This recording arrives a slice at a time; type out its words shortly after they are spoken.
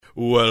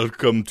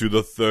Welcome to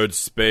the third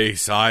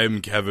space.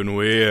 I'm Kevin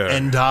Weir.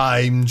 And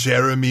I'm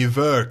Jeremy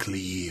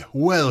Verkley.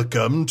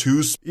 Welcome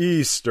to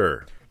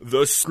Easter.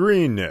 The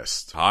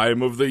Greenest.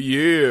 time of the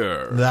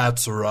year.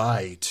 That's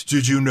right.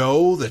 Did you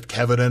know that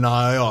Kevin and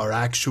I are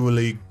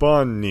actually...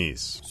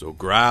 Bunnies. So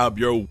grab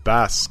your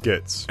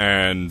Baskets.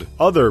 and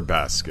Other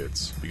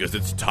baskets. because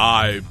it's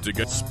time to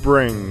get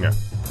Spring.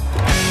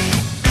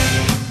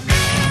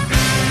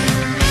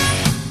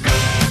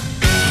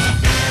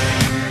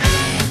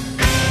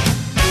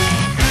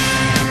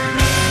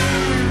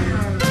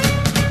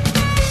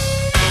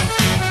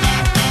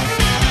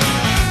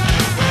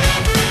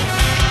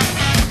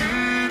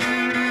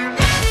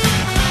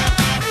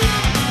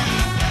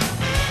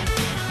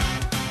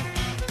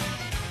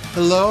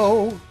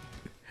 Hello?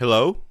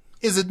 Hello?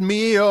 Is it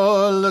me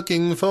you're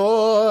looking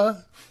for?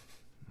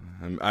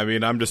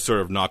 I'm just sort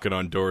of knocking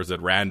on doors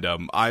at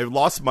random. I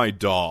lost my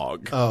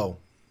dog. Oh.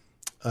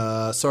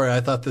 Sorry,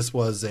 I thought this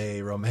was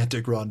a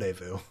romantic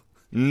rendezvous.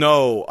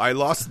 No, I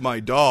lost my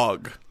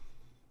dog.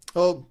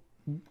 Oh,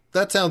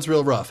 that sounds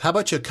real rough. How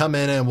about you come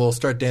in and we'll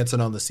start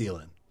dancing on the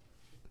ceiling?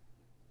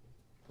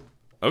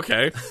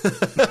 Okay.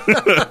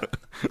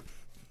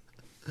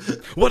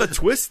 What a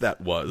twist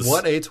that was.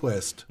 What a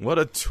twist. What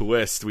a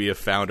twist we have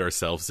found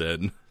ourselves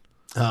in.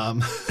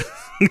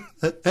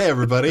 Hey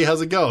everybody,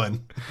 how's it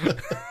going?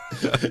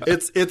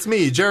 It's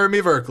me,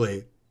 Jeremy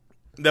Verkley.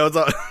 That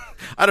was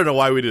I don't know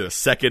why we did a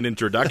second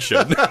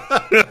introduction.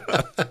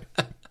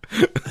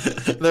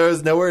 There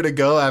was nowhere to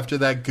go after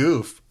that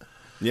goof.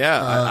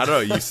 Yeah, I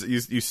don't know.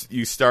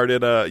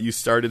 You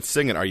started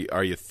singing.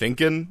 Are you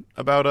thinking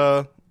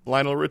about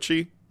Lionel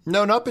Richie?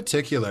 No, not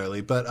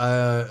particularly, but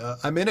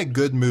I'm in a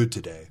good mood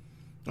today.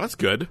 That's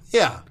good.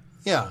 Yeah.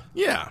 Yeah.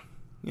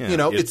 You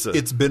know,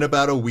 it's been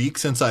about a week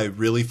since I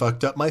really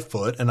fucked up my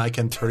foot, and I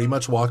can pretty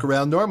much walk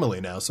around normally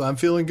now, so I'm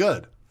feeling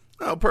good.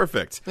 Oh,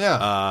 perfect.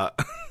 Yeah.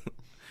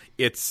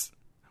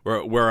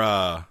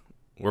 We're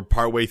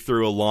partway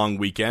through a long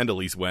weekend, at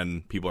least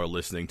when people are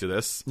listening to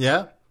this.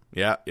 Yeah?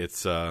 Yeah,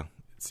 it's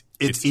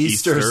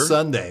Easter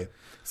Sunday.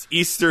 It's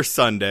Easter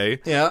Sunday.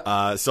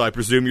 Yeah. So I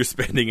presume you're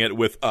spending it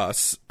with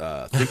us,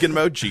 thinking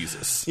about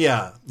Jesus.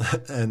 Yeah,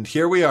 and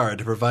here we are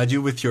to provide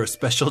you with your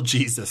special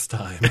Jesus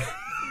time.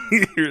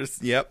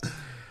 Yep.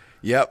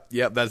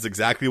 That's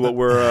exactly what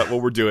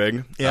we're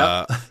doing.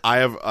 Yeah. I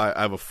have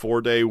a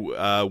 4-day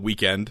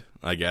weekend,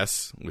 I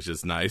guess, which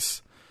is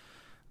nice.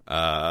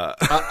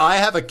 I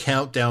have a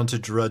countdown to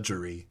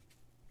drudgery.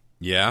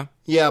 Yeah.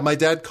 Yeah, my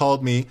dad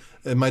called me,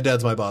 and my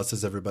dad's my boss,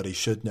 as everybody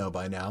should know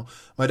by now.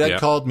 My dad Yeah.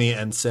 called me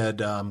and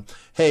said,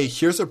 hey,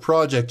 here's a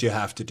project you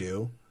have to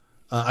do.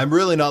 I'm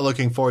really not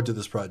looking forward to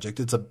this project.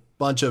 It's a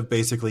bunch of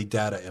basically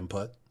data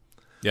input.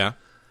 Yeah.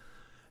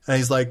 And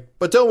he's like,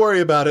 but don't worry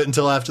about it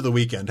until after the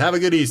weekend. Have a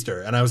good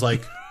Easter. And I was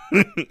like,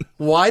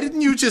 why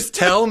didn't you just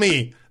tell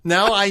me?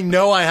 Now I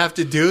know I have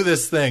to do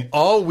this thing.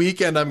 All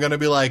weekend I'm going to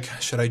be like,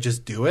 should I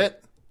just do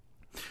it?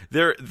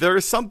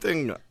 There's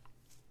something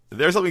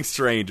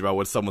strange about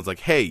when someone's like,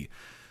 "Hey,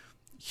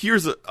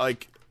 here's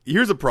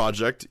a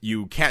project.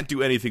 You can't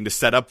do anything to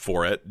set up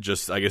for it.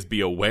 Just, I guess,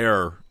 be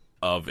aware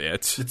of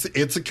it."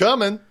 It's a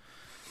coming.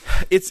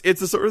 It's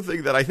the sort of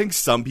thing that I think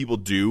some people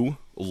do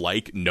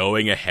like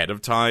knowing ahead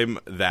of time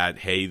that,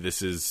 hey,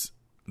 this is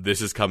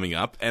coming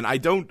up, and I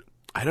don't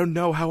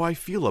know how I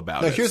feel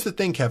about Now, it. here's the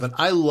thing, Kevin.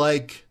 I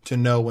like to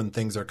know when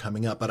things are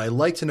coming up, but I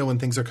like to know when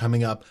things are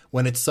coming up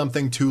when it's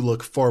something to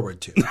look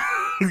forward to.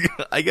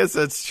 I guess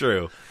that's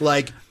true.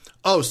 Like,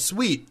 oh,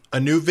 sweet, a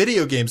new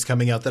video game's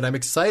coming out that I'm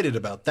excited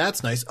about.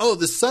 That's nice. Oh,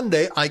 this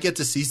Sunday, I get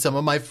to see some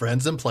of my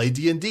friends and play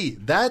D&D.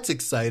 That's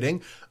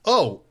exciting.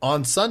 Oh,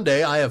 on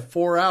Sunday, I have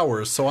 4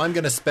 hours, so I'm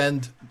going to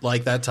spend,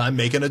 like, that time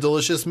making a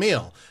delicious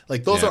meal.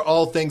 Like, those Yeah. are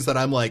all things that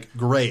I'm like,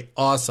 great,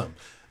 awesome.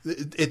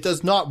 It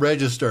does not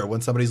register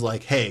when somebody's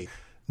like, hey,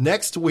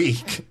 next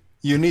week,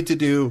 you need to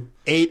do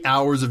 8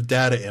 hours of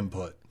data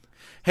input.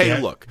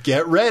 Hey, look.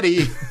 Get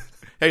ready.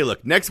 Hey,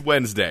 look. Next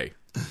Wednesday,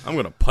 I'm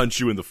gonna punch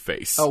you in the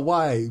face. Oh,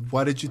 why?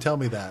 Why did you tell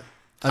me that?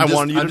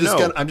 wanted you to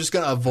know. I'm just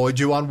going to avoid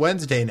you on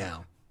Wednesday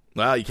now.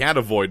 Well, you can't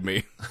avoid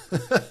me,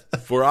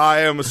 for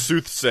I am a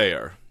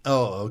soothsayer,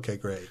 Oh, okay,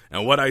 great.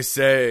 and what I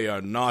say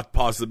are not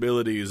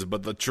possibilities,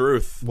 but the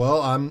truth.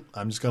 Well, I'm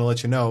just going to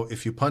let you know,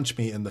 if you punch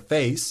me in the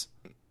face,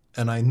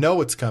 and I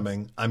know it's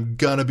coming, I'm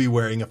going to be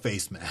wearing a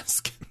face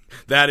mask.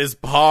 That is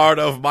part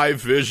of my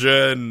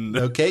vision.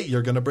 Okay,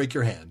 you're going to break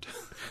your hand.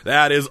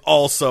 That is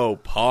also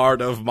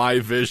part of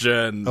my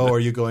vision. Oh, are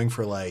you going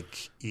for,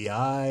 like,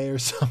 EI or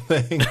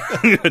something?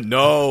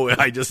 No,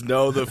 I just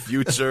know the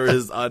future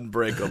is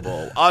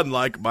unbreakable,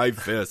 unlike my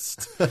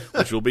fist,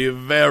 which will be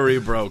very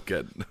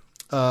broken.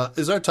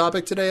 Is our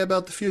topic today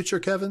about the future,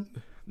 Kevin?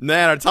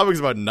 Man, our topic's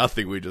about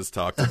nothing we just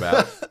talked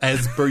about.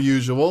 As per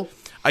usual.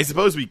 I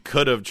suppose we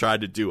could have tried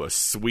to do a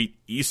sweet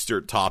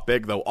Easter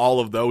topic, though all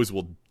of those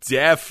will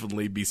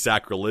definitely be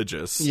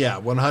sacrilegious.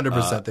 Yeah,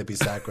 100% they'd be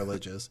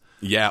sacrilegious.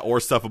 Yeah, or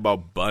stuff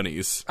about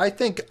bunnies. I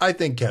think,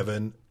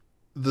 Kevin,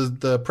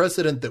 the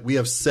precedent that we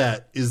have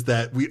set is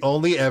that we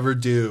only ever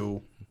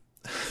do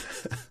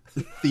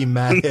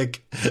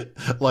thematic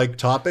like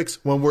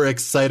topics when we're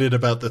excited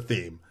about the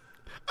theme.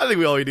 I think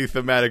we only do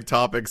thematic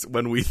topics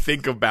when we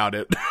think about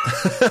it.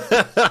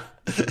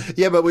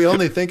 Yeah, but we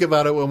only think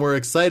about it when we're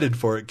excited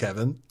for it,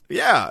 Kevin.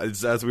 Yeah,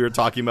 it's, as we were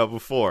talking about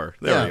before.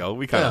 There Yeah, we go.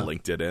 We kind of yeah.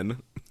 linked it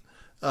in.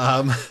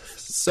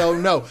 So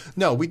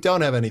no, we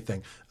don't have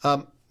anything.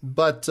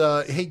 But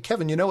hey,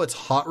 Kevin, you know what's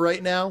hot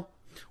right now?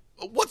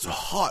 What's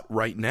hot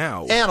right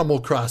now? Animal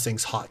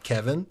Crossing's hot,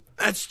 Kevin.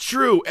 That's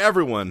true.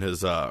 Everyone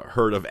has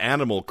heard of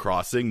Animal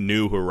Crossing: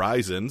 New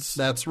Horizons.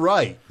 That's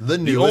right. The The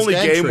newest only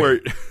entry. game where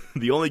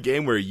the only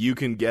game where you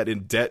can get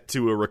in debt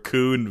to a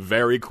raccoon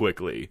very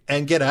quickly.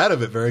 And get out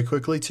of it very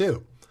quickly,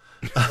 too.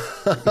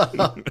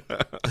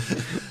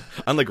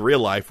 Unlike real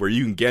life, where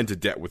you can get into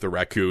debt with a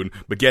raccoon,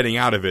 but getting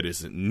out of it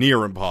is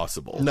near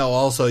impossible. No,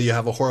 also, you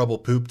have a horrible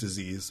poop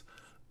disease.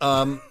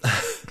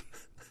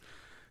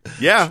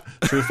 Yeah,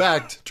 True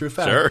fact. True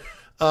fact. sure.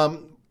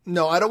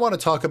 No, I don't want to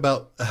talk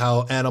about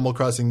how Animal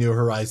Crossing New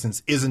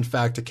Horizons is, in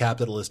fact, a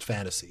capitalist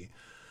fantasy.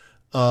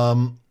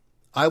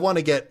 I want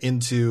to get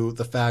into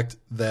the fact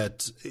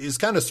that it's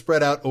kind of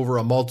spread out over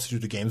a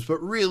multitude of games,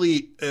 but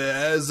really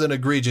as an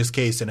egregious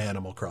case in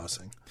Animal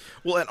Crossing.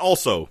 Well, and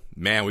also,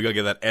 man, we gotta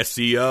get that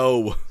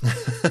SEO.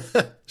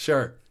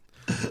 Sure.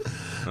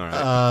 All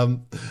right.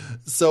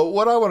 So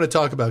what I want to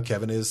talk about,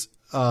 Kevin, is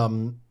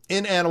in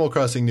Animal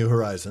Crossing New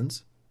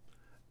Horizons,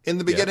 in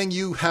the beginning,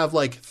 you have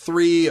like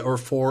 3 or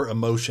 4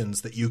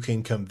 emotions that you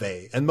can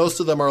convey. And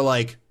most of them are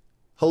like,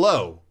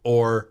 hello,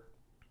 or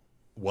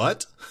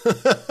what?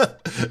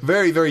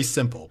 Very, very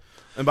simple.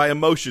 And by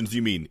emotions,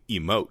 you mean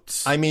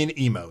emotes. I mean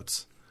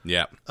emotes.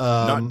 Yeah.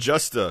 Not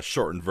just a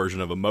shortened version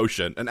of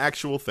emotion, an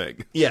actual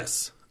thing.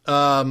 Yes.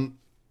 But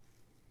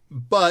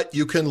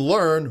you can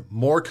learn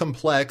more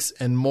complex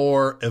and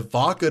more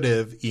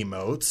evocative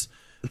emotes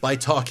by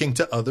talking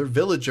to other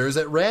villagers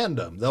at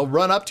random. They'll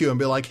run up to you and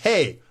be like,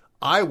 hey,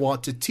 I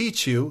want to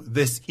teach you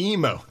this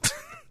emote.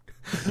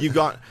 You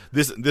got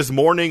this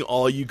morning,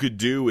 all you could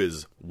do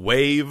is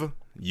wave.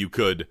 You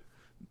could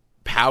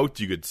pout.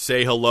 You could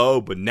say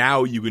hello. But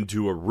now you can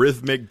do a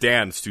rhythmic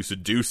dance to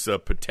seduce a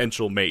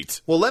potential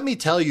mate. Well, let me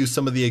tell you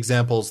some of the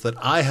examples that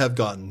I have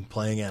gotten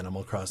playing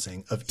Animal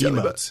Crossing of Tell me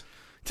emotes.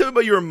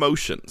 about your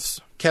emotions.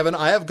 Kevin,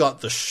 I have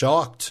got the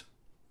shocked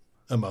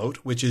emote,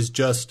 which is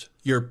just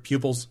your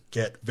pupils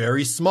get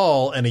very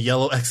small and a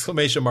yellow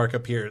exclamation mark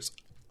appears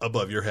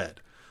above your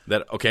head.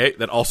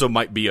 That also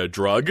might be a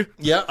drug.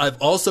 Yeah, I've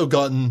also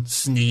gotten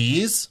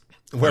sneeze,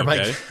 where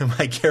Okay.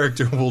 my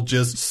character will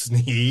just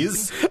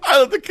sneeze. I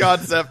love the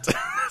concept.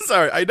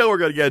 Sorry, I know we're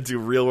going to get into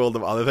real world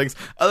of other things.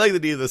 I like the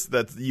idea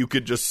that you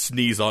could just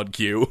sneeze on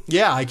cue.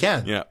 Yeah, I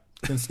can. Yeah.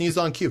 Can sneeze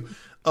on cue.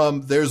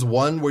 There's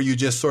one where you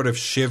just sort of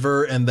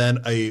shiver and then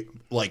a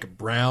like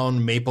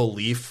brown maple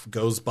leaf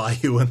goes by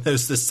you and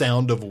there's the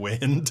sound of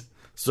wind.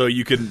 So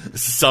you can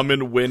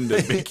summon wind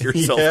and make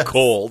yourself Yes.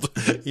 cold.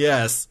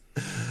 Yes.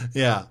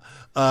 Yeah.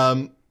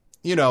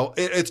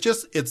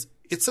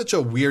 It's such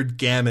a weird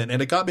gamut.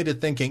 And it got me to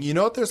thinking, you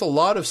know what? There's a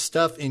lot of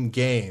stuff in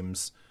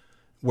games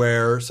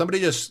where somebody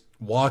just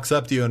walks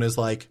up to you and is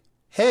like,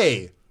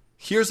 hey,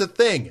 here's a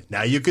thing.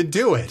 Now you can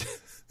do it.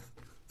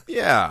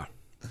 Yeah.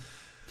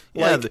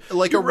 Like a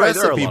you're right,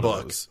 there are a recipe lot of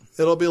book. those.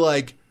 It'll be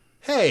like,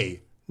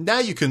 hey, now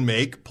you can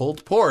make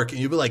pulled pork. And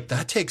you'll be like,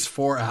 that takes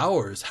 4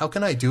 hours. How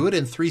can I do it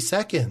in 3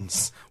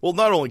 seconds? Well,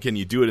 not only can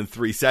you do it in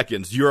 3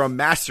 seconds, you're a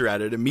master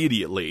at it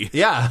immediately.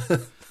 Yeah.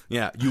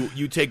 Yeah,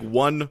 you take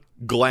one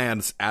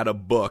glance at a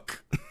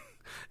book,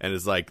 and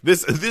it's like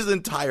this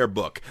entire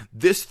book,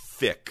 this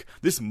thick,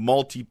 this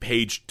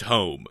multi-page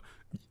tome,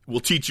 will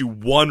teach you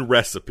one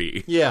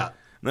recipe. Yeah.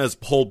 And that's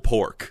pulled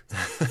pork.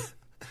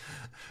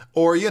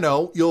 Or,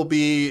 you'll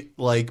be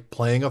like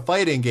playing a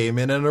fighting game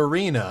in an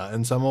arena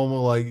and someone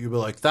will you'll be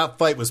like, that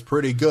fight was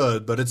pretty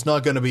good, but it's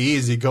not going to be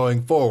easy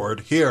going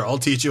forward. Here, I'll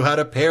teach you how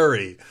to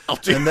parry.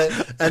 And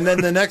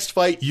then the next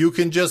fight, you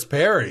can just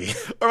parry.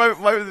 Or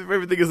my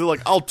favorite thing is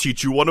like, I'll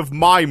teach you one of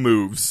my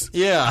moves.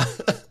 Yeah.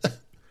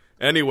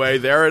 Anyway,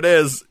 there it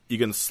is. You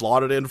can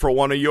slot it in for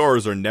one of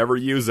yours or never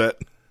use it.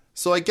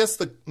 So I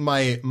guess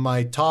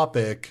my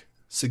topic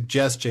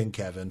suggestion,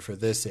 Kevin, for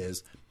this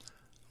is,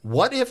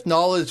 what if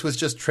knowledge was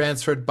just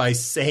transferred by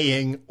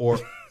saying, or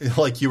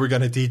like you were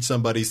going to teach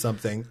somebody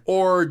something,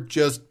 or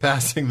just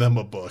passing them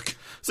a book?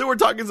 So we're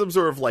talking some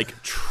sort of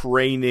like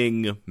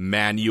training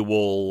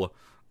manual,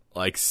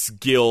 like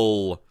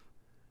skill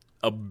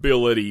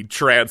ability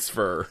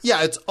transfer.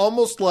 Yeah, it's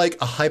almost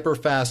like a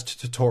hyper-fast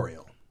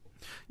tutorial.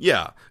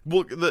 Yeah,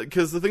 well,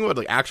 because the thing about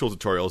like actual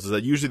tutorials is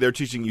that usually they're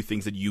teaching you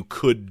things that you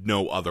could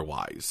know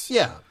otherwise.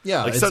 Yeah.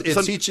 Like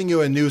It's teaching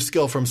you a new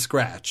skill from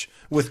scratch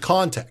with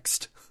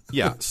context.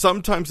 Yeah,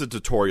 sometimes the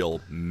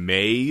tutorial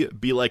may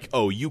be like,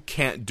 oh, you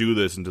can't do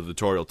this until the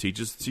tutorial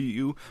teaches it to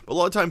you. But a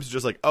lot of times it's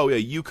just like, oh, yeah,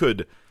 you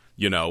could,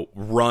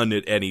 run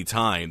at any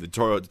time. The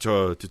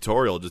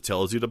tutorial just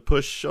tells you to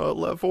push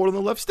left forward on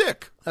the left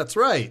stick. That's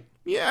right.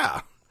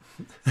 Yeah.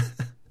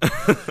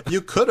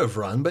 You could have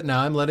run, but now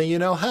I'm letting you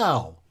know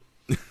how.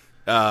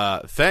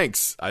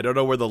 Thanks. I don't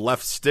know where the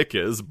left stick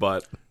is,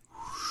 but...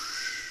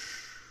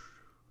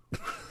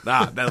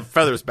 That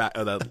feather's back.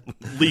 That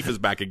leaf is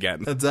back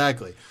again.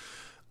 Exactly.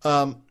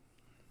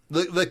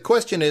 The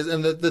question is,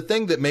 and the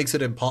thing that makes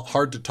it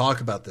hard to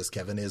talk about this,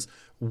 Kevin, is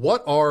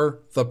what are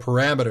the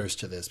parameters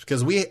to this?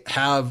 Because we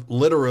have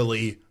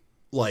literally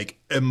like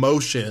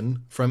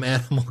emotion from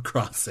Animal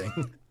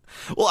Crossing.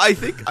 Well, I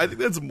think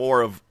that's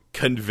more of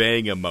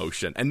conveying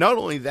emotion, and not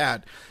only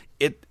that,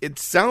 it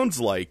sounds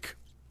like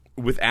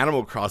with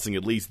Animal Crossing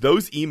at least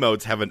those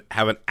emotes have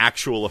an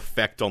actual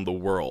effect on the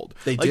world.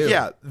 They do.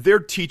 Yeah, they're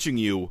teaching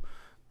you,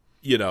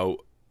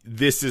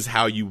 this is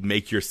how you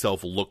make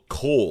yourself look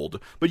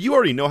cold, but you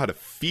already know how to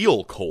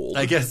feel cold.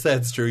 I guess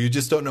that's true. You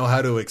just don't know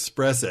how to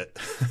express it.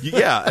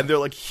 Yeah, and they're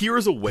like,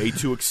 here's a way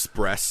to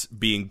express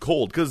being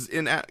cold, because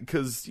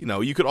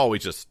you could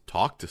always just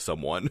talk to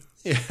someone.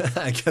 Yeah,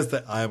 I guess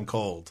that I am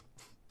cold.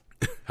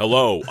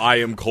 Hello, I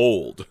am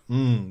cold.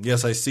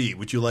 Yes, I see.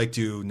 Would you like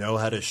to know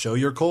how to show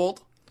you're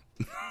cold?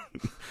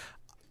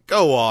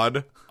 Go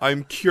on.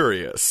 I'm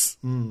curious.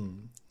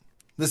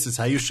 This is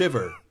how you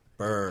shiver.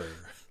 Brr.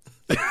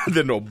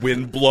 Then a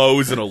wind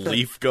blows and a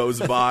leaf goes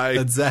by.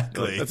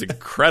 Exactly. That's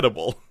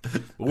incredible.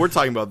 What we're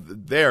talking about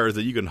there is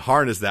that you can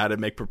harness that and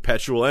make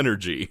perpetual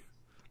energy.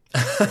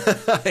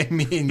 I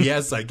mean,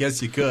 yes, I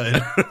guess you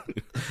could.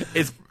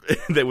 It's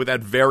with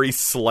that very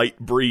slight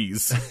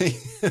breeze.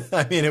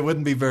 I mean, it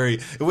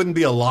wouldn't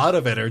be a lot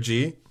of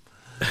energy.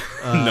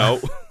 No.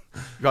 You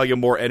probably get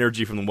more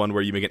energy from the one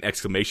where you make an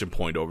exclamation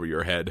point over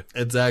your head.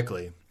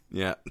 Exactly.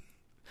 Yeah.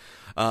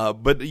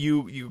 But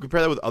you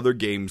compare that with other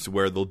games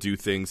where they'll do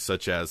things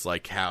such as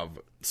like have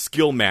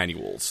skill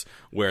manuals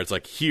where it's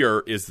like,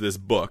 here is this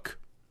book.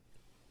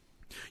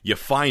 You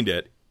find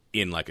it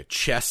in like a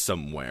chest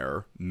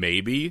somewhere,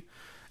 maybe.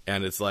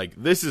 And it's like,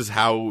 this is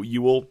how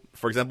you will,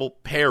 for example,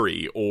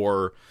 parry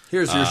or...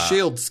 Here's your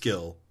shield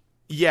skill.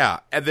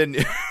 Yeah. And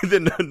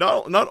then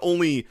not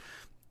only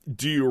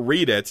do you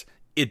read it,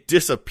 it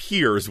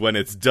disappears when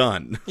it's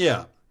done.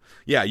 Yeah.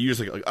 Yeah, you just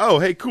like, oh,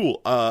 hey,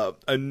 cool.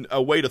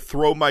 A way to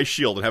throw my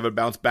shield and have it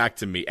bounce back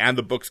to me, and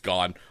the book's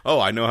gone. Oh,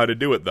 I know how to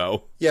do it,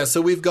 though. Yeah,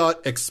 so we've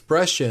got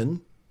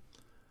expression,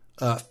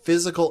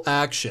 physical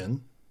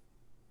action,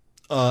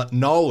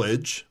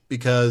 knowledge,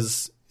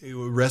 because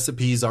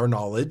recipes are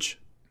knowledge.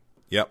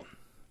 Yep.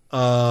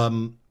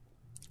 And,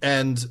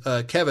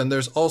 Kevin,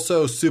 there's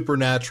also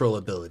supernatural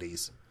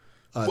abilities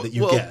that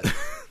you get.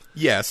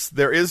 Yes,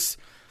 there is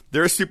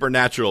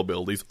supernatural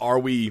abilities. Are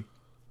we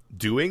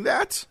doing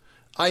that?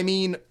 I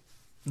mean,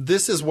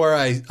 this is where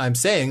I'm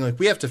saying, like,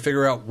 we have to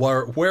figure out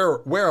where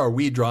are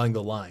we drawing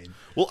the line?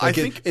 Well, like,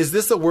 I think... Is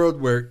this a world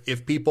where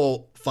if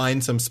people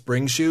find some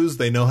spring shoes,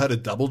 they know how to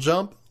double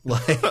jump?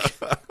 Like...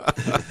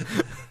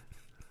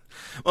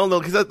 Well, no,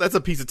 because that's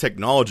a piece of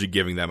technology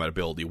giving them an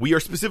ability. We are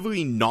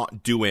specifically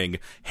not doing,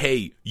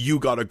 hey, you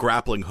got a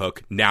grappling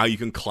hook, now you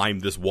can climb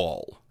this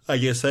wall. I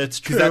guess that's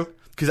true.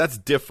 Because that's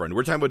different.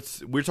 We're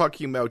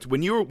talking about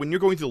when you're going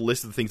through the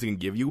list of the things it can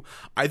give you.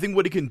 I think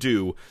what it can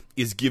do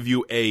is give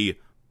you a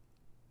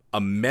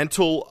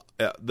mental.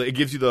 It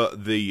gives you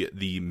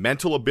the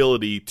mental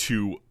ability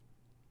to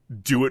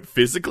do it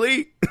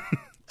physically.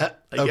 I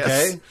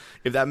guess,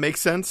 if that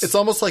makes sense. It's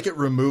almost like it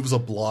removes a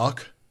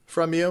block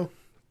from you.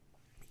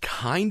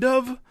 Kind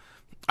of.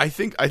 I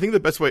think the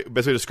best way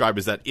to describe it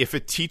is that if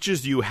it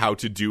teaches you how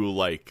to do,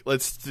 like,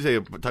 let's say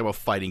talk about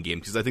fighting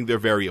games, because I think they're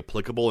very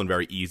applicable and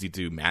very easy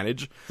to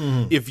manage.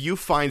 Mm-hmm. If you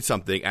find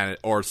something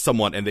or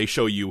someone and they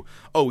show you,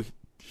 oh,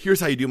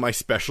 here's how you do my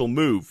special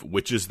move,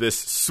 which is this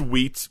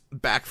sweet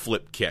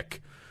backflip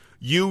kick.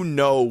 You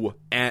know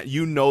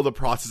the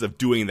process of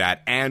doing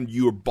that, and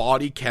your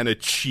body can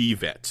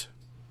achieve it.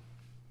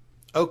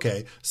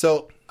 Okay,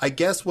 so I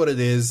guess what it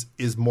is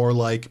more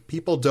like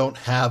people don't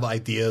have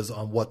ideas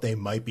on what they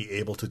might be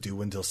able to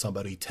do until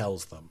somebody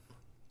tells them.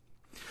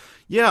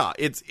 Yeah,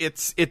 I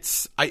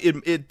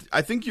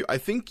think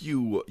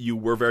you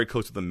were very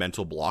close to the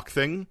mental block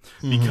thing,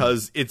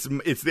 because it's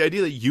the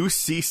idea that you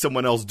see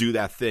someone else do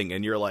that thing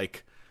and you're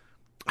like,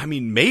 I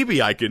mean,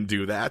 maybe I can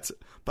do that,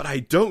 but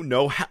I don't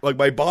know how. Like,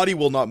 my body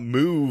will not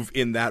move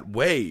in that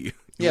way.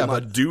 Yeah,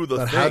 but do the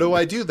thing. How do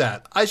I do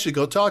that? I should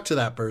go talk to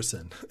that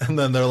person. And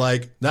then they're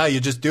like, "No, you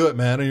just do it,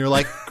 man." And you're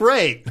like,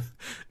 "Great."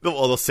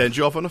 They'll send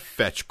you off on a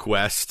fetch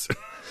quest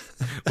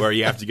where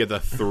you have to get the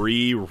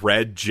 3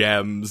 red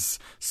gems,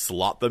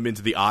 slot them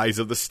into the eyes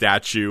of the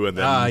statue, and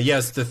then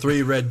yes, the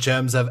 3 red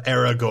gems of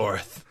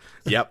Aragorth.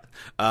 Yep,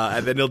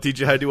 and then he'll teach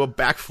you how to do a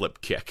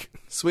backflip kick.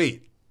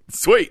 Sweet.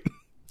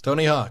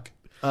 Tony Hawk.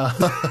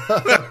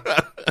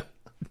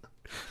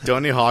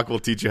 Tony Hawk will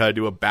teach you how to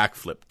do a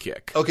backflip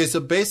kick. Okay,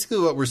 so basically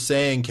what we're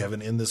saying, Kevin,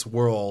 in this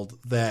world,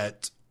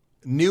 that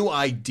new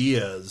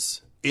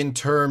ideas in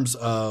terms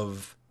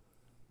of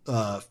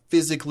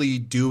physically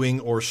doing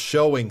or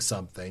showing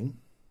something,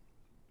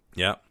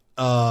 yeah,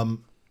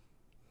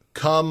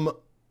 come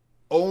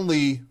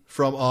only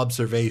from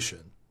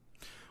observation.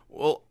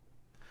 Well,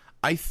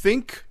 I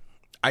think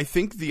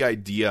the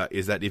idea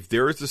is that if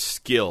there is a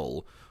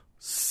skill,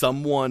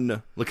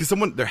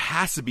 there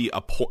has to be a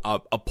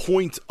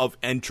point of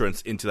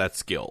entrance into that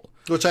skill.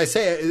 Which I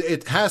say,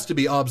 it has to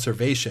be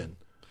observation.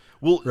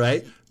 Well,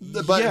 right?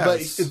 But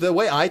yes. the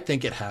way I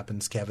think it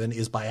happens, Kevin,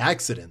 is by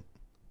accident.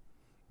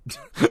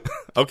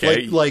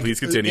 Okay, Like please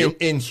continue.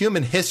 In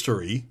human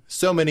history,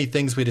 so many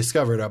things we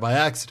discovered are by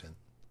accident,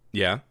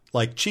 Yeah.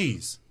 like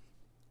cheese.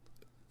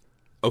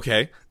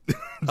 Okay.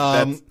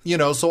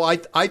 So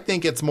I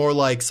think it's more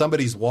like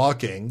somebody's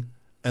walking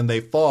and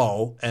they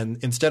fall,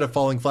 and instead of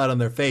falling flat on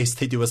their face,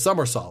 they do a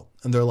somersault,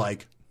 and they're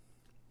like,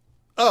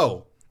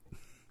 "Oh,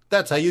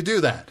 that's how you do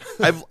that."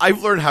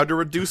 I've learned how to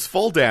reduce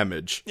fall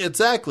damage.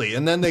 Exactly.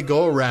 And then they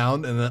go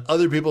around, and then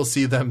other people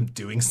see them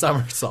doing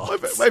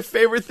somersaults. My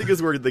favorite thing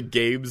is where the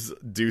games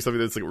do something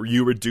that's like where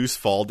you reduce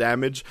fall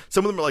damage.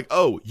 Some of them are like,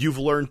 oh, you've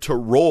learned to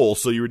roll,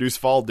 so you reduce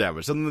fall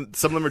damage. Some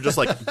of them are just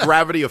like,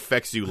 gravity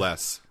affects you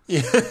less.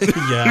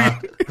 Yeah.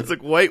 It's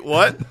like, wait,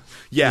 what?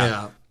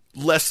 Yeah.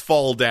 Less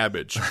fall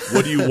damage.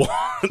 What do you want?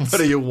 What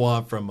do you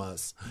want from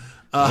us?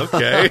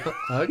 Okay.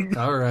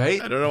 All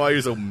right. I don't know why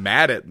you're so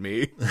mad at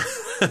me.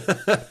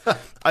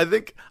 I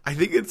think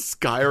in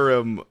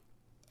Skyrim.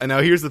 And now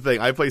here's the thing: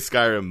 I play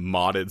Skyrim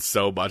modded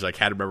so much I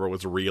can't remember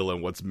what's real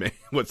and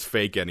what's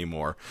fake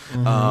anymore.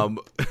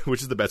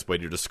 Which is the best way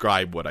to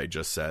describe what I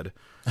just said.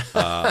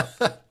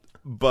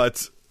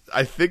 But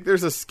I think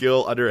there's a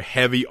skill under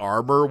heavy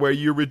armor where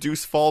you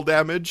reduce fall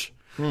damage,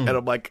 and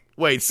I'm like,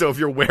 wait, so if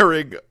you're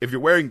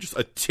wearing just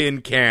a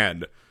tin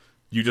can,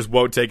 you just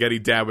won't take any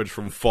damage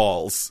from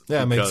falls.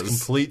 Yeah, it makes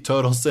complete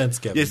total sense,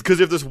 Kevin. Yes, because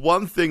if there's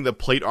one thing that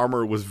plate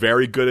armor was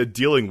very good at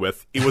dealing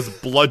with, it was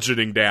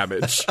bludgeoning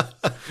damage.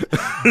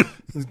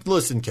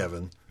 Listen,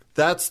 Kevin,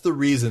 that's the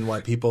reason why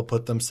people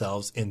put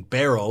themselves in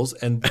barrels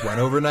and went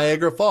over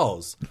Niagara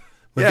Falls.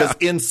 Because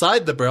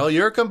inside the barrel,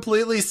 you're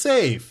completely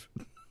safe.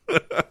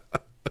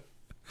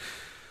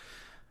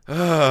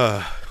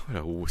 What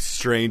a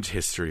strange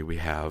history we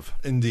have.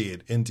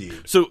 Indeed.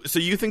 So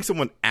you think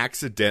someone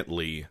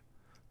accidentally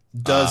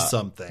Does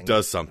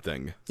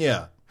something.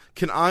 Yeah.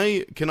 Can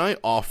I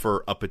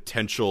offer a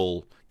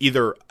potential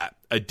either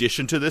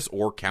addition to this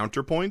or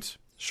counterpoint?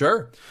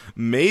 Sure.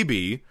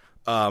 Maybe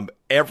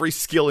every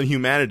skill in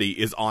humanity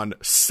is on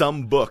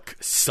some book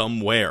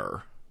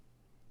somewhere.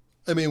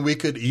 I mean, we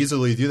could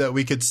easily do that.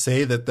 We could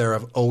say that there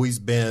have always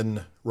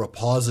been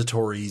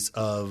repositories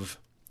of,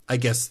 I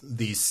guess,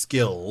 these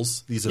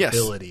skills, these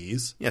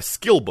abilities. Yeah,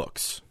 skill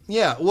books.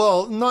 Yeah,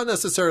 well, not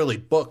necessarily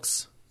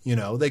books.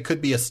 They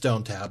could be a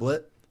stone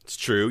tablet. It's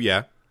true,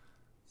 yeah.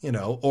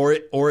 Or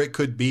it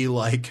could be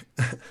like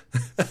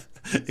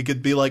it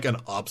could be like an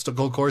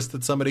obstacle course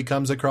that somebody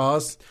comes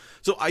across.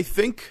 So I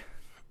think,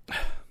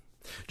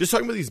 just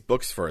talking about these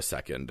books for a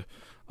second,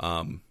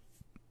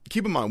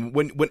 keep in mind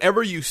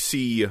whenever you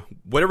see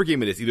whatever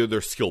game it is, either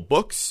they're skill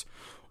books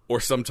or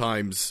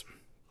sometimes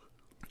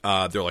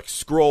they're like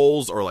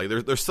scrolls or like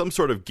there's some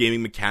sort of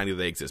gaming mechanic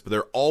that exists, but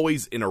they're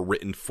always in a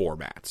written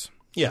format.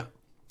 Yeah.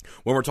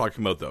 When we're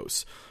talking about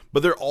those.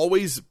 But they're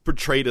always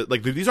portrayed as,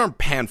 like, these aren't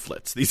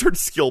pamphlets. These aren't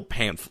skill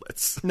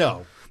pamphlets.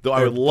 No. Though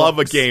I would love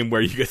a game where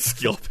you get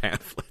skill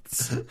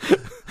pamphlets.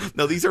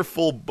 No, these are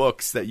full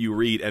books that you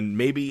read, and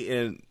maybe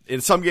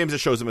in some games it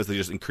shows them as they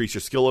just increase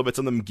your skill a bit.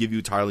 Some of them give you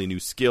entirely new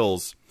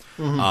skills.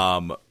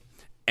 Mm-hmm.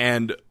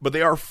 But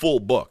they are full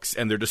books,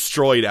 and they're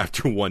destroyed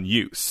after one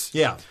use.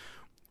 Yeah.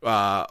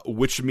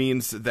 Which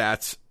means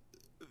that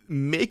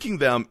making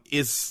them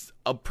is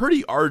a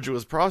pretty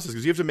arduous process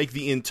because you have to make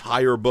the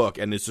entire book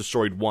and it's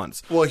destroyed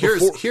once. Well,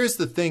 here's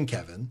the thing,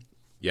 Kevin.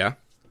 Yeah?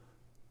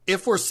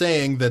 If we're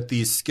saying that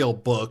these skill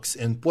books,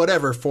 in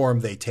whatever form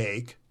they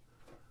take,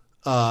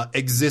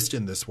 exist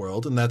in this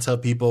world, and that's how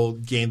people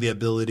gain the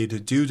ability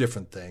to do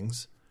different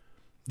things,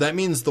 that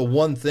means the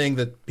one thing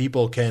that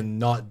people can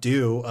not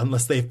do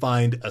unless they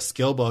find a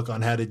skill book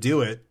on how to do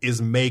it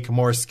is make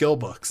more skill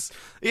books.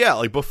 Yeah,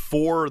 like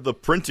before the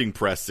printing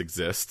press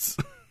exists.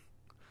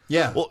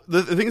 Yeah. Well,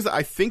 the thing is that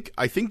I think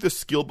the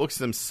skill books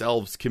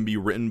themselves can be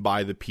written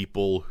by the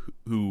people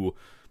who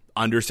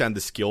understand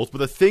the skills. But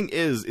the thing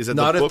is that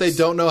not the if books, they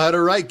don't know how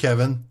to write,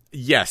 Kevin.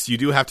 Yes, you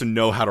do have to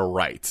know how to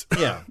write.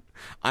 Yeah.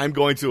 I'm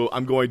going to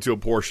a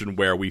portion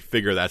where we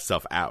figure that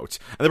stuff out.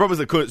 And the problem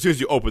is that as soon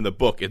as you open the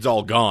book, it's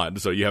all gone,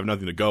 so you have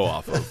nothing to go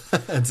off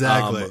of.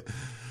 Exactly.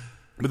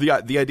 But the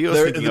idea I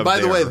was thinking of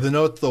by the way,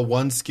 the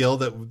one skill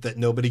that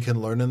nobody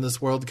can learn in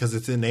this world because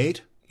it's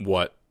innate?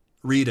 What?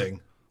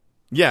 Reading.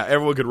 Yeah,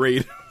 everyone could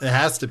read. It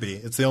has to be.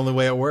 It's the only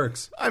way it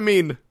works. I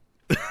mean,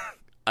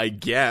 I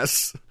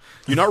guess.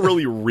 You're not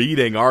really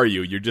reading, are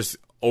you? You're just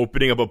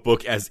opening up a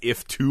book as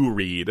if to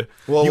read.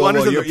 Well,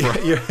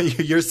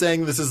 you're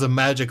saying this is a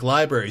Magic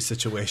Library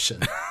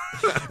situation.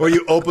 Where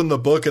you open the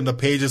book and the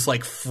pages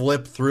like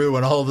flip through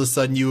and all of a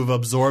sudden you have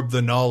absorbed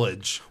the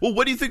knowledge. Well,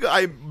 what do you think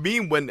I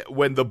mean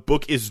when the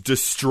book is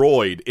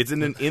destroyed? It's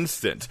in an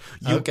instant.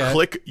 You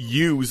click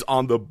use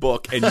on the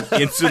book and you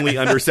instantly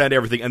understand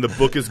everything and the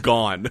book is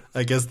gone.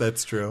 I guess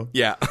that's true.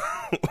 Yeah.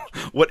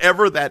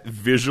 Whatever that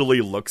visually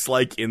looks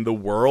like in the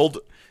world,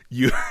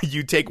 you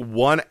take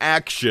one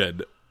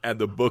action and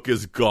the book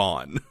is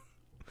gone.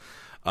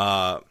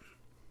 What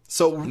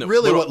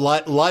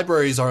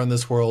libraries are in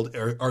this world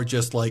are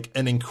just like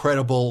an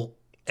incredible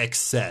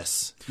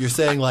excess. You're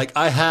saying like,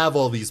 I have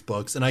all these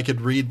books and I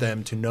could read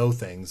them to know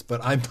things, but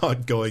I'm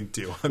not going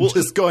to. I'm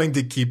just going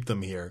to keep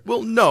them here.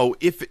 Well, no,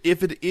 if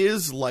it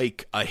is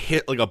like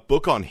a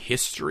book on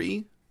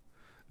history,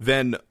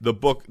 then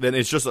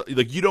it's just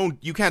like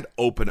you can't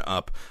open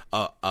up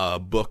a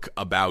book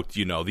about,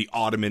 the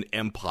Ottoman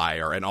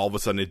Empire and all of a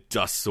sudden it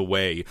dusts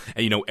away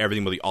and you know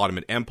everything about the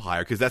Ottoman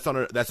Empire, because that's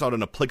not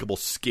an applicable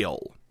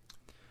skill.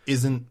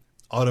 Isn't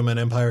Ottoman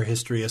Empire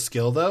history a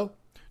skill though?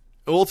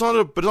 Well, it's not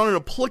an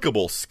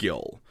applicable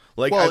skill.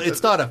 Like,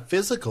 it's not a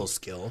physical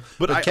skill.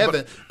 But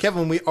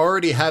Kevin, we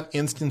already have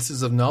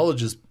instances of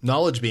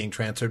knowledge being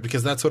transferred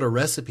because that's what a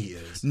recipe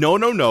is.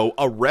 No.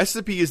 A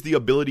recipe is the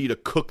ability to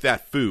cook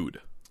that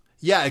food.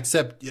 Yeah,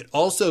 except it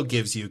also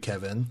gives you,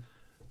 Kevin,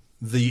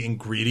 the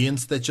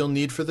ingredients that you'll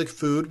need for the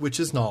food,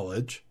 which is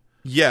knowledge.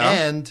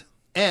 Yeah.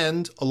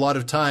 And a lot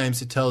of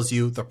times it tells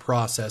you the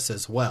process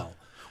as well.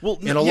 Well,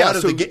 in a lot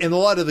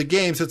of the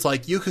games, it's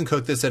like you can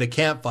cook this at a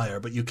campfire,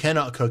 but you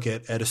cannot cook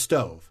it at a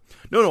stove.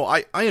 No,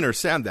 I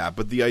understand that,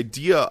 but the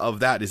idea of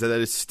that is that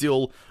it's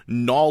still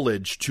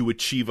knowledge to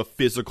achieve a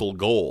physical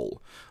goal.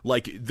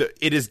 Like,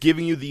 it is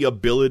giving you the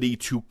ability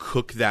to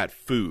cook that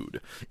food.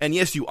 And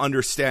yes, you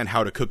understand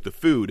how to cook the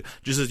food,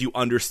 just as you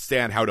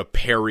understand how to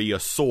parry a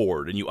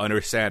sword, and you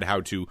understand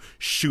how to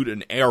shoot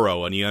an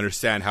arrow, and you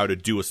understand how to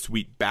do a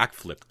sweet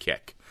backflip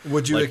kick.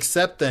 Would you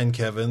accept then,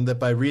 Kevin, that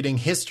by reading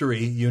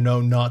history, you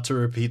know not to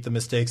repeat the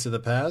mistakes of the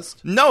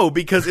past? No,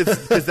 because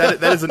that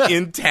is an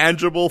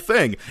intangible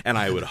thing, and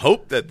I would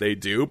hope that they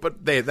do,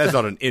 but that's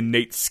not an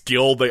innate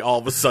skill they all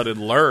of a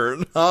sudden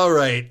learn. All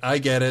right, I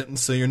get it.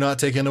 So you're not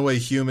taking away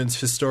humans'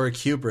 historic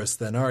hubris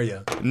then, are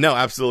you? No,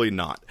 absolutely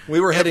not. We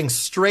were heading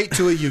straight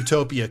to a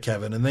utopia,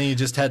 Kevin, and then you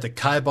just had to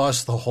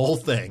kibosh the whole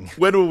thing.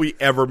 When will we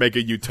ever make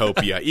a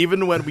utopia?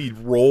 Even when we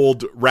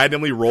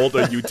randomly rolled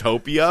a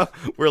utopia,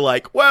 we're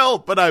like, well,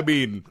 but I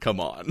mean, come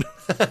on.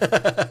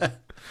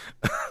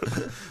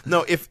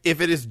 No, if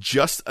it is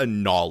just a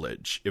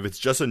knowledge,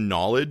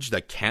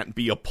 that can't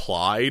be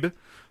applied,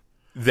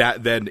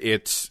 then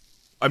it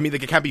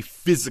can't be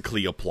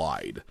physically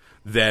applied,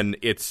 then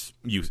it's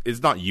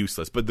not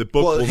useless. But the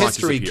book will not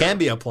history disappear. can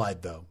be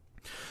applied though.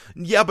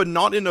 Yeah, but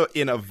not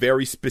in a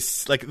very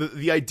specific. Like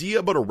the idea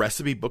about a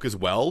recipe book as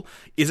well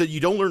is that you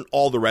don't learn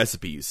all the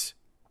recipes.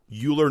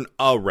 You learn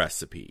a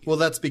recipe. Well,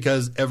 that's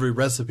because every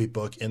recipe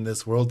book in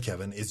this world,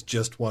 Kevin, is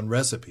just one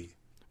recipe.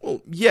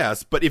 Well,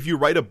 yes, but if you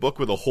write a book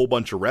with a whole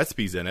bunch of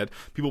recipes in it,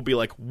 people will be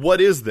like, what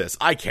is this?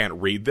 I can't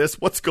read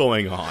this. What's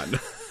going on?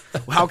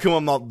 How come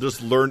I'm not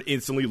just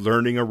instantly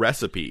learning a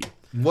recipe?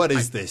 What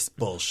is this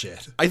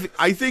bullshit?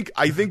 I think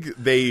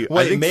they...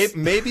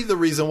 Maybe the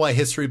reason why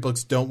history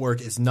books don't work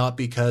is not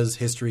because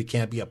history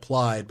can't be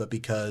applied, but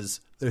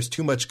because there's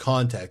too much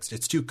context.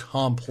 It's too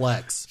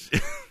complex.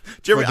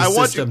 Jeremy, for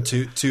the system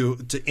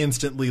to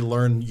instantly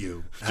learn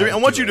you. Jeremy, I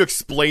want you to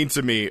explain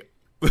to me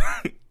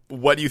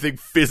what you think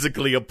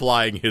physically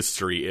applying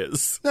history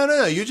is.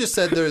 No. You just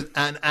said there's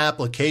an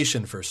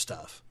application for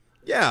stuff.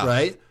 Yeah.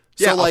 Right?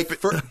 Yeah,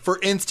 so for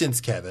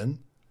instance, Kevin,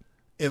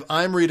 if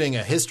I'm reading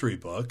a history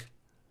book,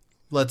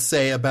 let's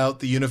say about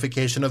the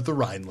unification of the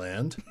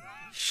Rhineland.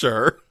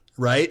 Sure.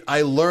 Right?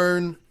 I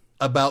learn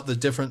about the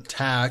different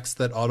tacts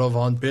that Otto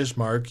von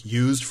Bismarck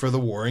used for the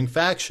warring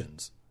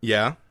factions.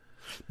 Yeah.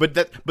 But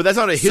that's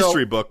not a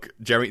history book,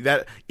 Jeremy.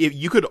 That if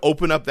you could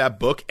open up that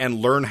book and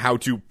learn how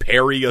to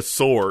parry a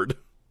sword.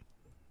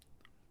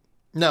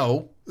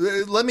 No,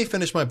 let me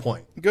finish my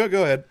point. Go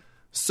ahead.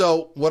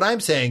 So what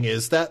I'm saying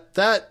is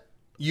that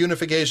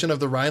unification of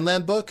the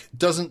Rhineland book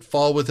doesn't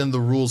fall within the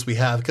rules we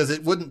have because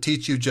it wouldn't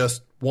teach you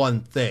just one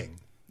thing.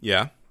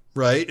 Yeah.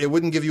 Right? It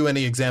wouldn't give you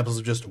any examples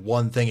of just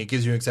one thing. It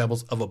gives you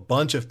examples of a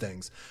bunch of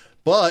things.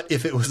 But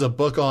if it was a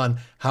book on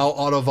how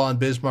Otto von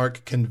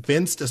Bismarck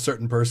convinced a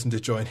certain person to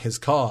join his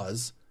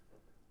cause,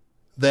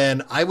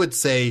 then I would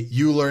say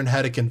you learn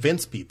how to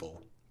convince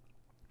people.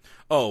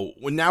 Oh,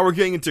 well, now we're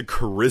getting into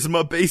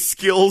charisma-based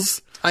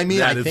skills? I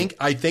mean,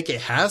 I think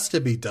it has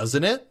to be,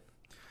 doesn't it?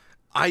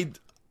 I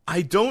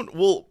don't...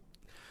 Well,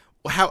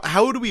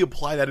 how do we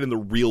apply that in the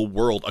real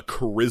world, a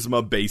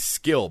charisma-based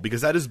skill?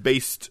 Because that is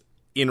based...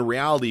 in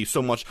reality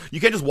so much. You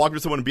can't just walk up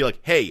to someone and be like,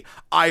 hey,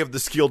 I have the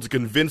skill to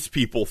convince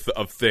people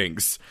of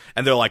things.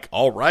 And they're like,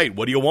 all right,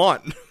 what do you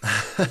want?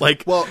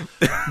 Like, well,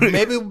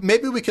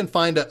 maybe we can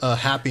find a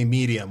happy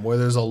medium where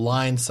there's a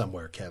line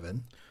somewhere,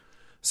 Kevin.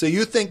 So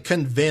you think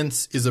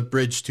convince is a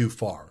bridge too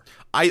far?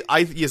 I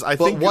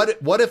think.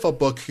 But what if a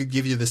book could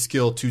give you the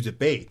skill to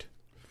debate?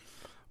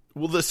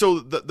 Well,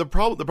 the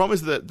problem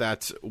is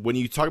that when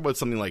you talk about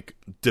something like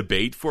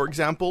debate, for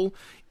example,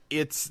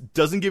 it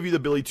doesn't give you the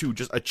ability to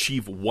just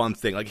achieve one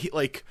thing.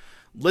 Like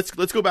let's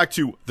go back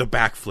to the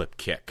backflip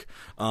kick.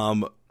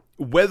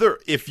 Whether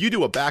if you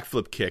do a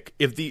backflip kick,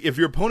 if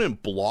your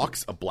opponent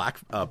blocks a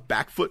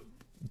backflip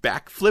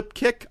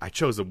kick, I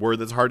chose a word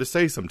that's hard to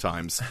say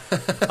sometimes.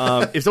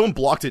 If someone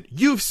blocked it,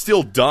 you've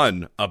still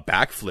done a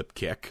backflip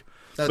kick.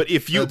 But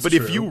if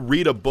you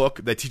read a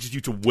book that teaches you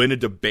to win a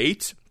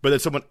debate, but then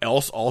someone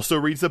else also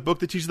reads a book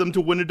that teaches them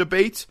to win a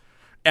debate,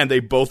 and they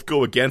both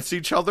go against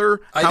each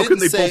other, I how didn't can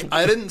they say both?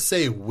 I didn't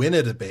say win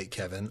a debate,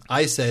 Kevin.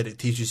 I said it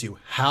teaches you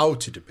how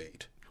to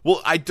debate.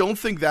 Well, I don't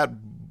think that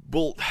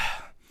would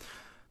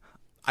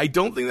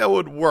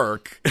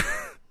work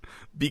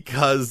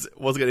because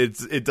once again,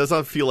 it does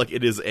not feel like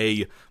it is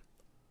a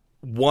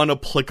one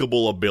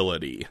applicable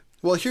ability.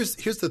 Well, here's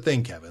the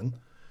thing, Kevin.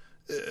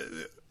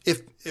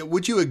 If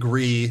would you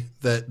agree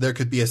that there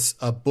could be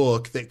a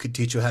book that could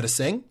teach you how to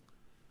sing?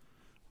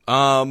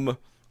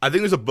 I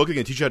think there's a book that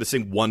can teach you how to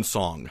sing one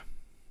song.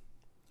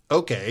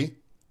 Okay.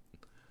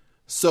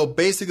 So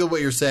basically what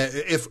you're saying,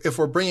 if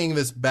we're bringing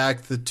this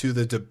back to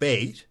the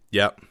debate,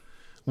 Yep.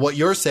 what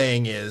you're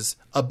saying is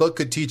a book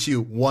could teach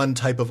you one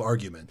type of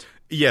argument.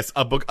 Yes,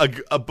 a book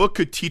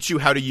could teach you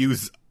how to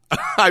use.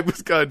 I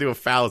was gonna do a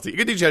fallacy. It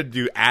could teach you how to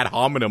do ad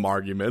hominem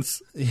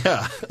arguments.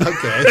 Yeah.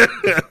 Okay.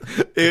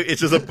 It's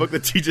just a book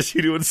that teaches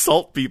you to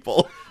insult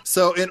people.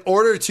 So in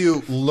order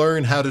to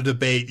learn how to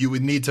debate, you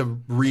would need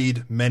to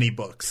read many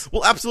books.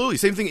 Well, absolutely.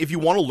 Same thing. If you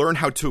want to learn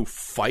how to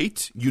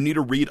fight, you need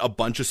to read a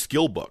bunch of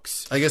skill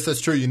books. I guess that's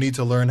true. You need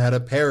to learn how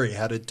to parry,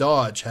 how to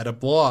dodge, how to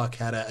block,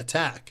 how to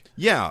attack.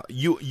 Yeah,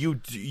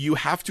 you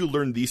have to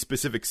learn these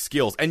specific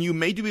skills, and you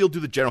may be able to do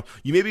the general.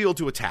 You may be able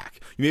to attack.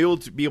 You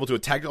may be able to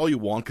attack all you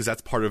want because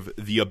that's part of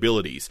the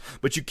abilities.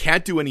 But you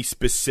can't do any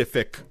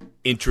specific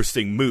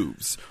interesting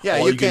moves. Yeah,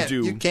 all you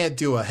can't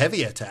do a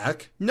heavy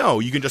attack. No,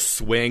 you can just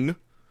swing.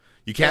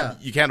 You can't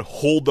Yeah. you can't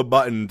hold the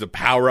button to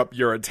power up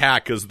your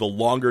attack because the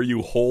longer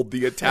you hold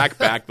the attack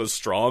back, the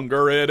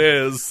stronger it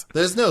is.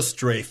 There's no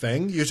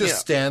strafing. You just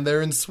stand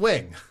there and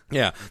swing.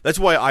 Yeah, that's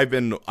why I've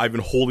been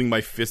holding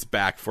my fist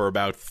back for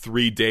about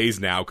 3 days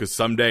now because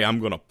someday I'm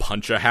gonna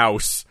punch a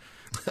house.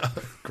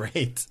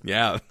 Great.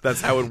 Yeah, that's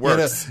how it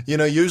works.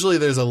 Usually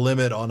there's a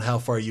limit on how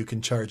far you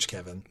can charge,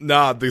 Kevin.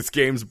 Nah, this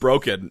game's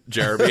broken,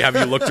 Jeremy. Have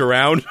you looked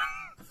around?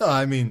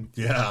 I mean,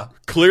 yeah,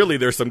 Clearly,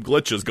 there's some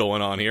glitches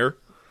going on here.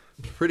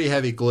 pretty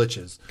heavy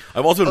glitches.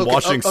 I've also been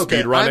watching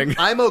speedrunning.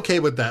 I'm okay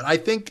with that. I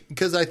think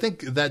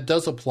that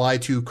does apply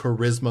to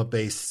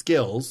charisma-based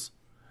skills.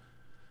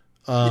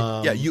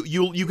 Yeah,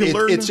 you can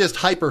learn. It's just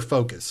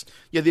hyper-focused.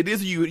 Yeah, it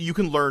is. You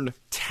can learn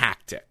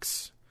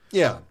tactics.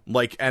 Yeah.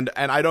 Like, and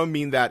I don't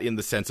mean that in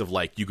the sense of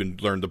like you can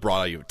learn the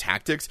broad idea of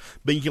tactics,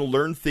 but you can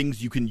learn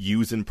things you can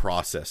use in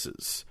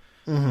processes.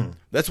 Mm-hmm.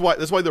 That's why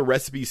the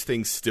recipes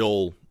thing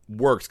still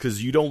works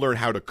because you don't learn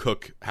how to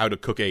cook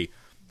a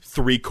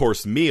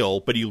 3-course meal,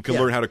 but you can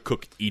learn how to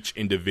cook each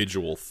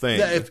individual thing.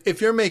 Yeah,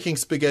 if you're making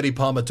spaghetti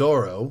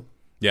pomodoro,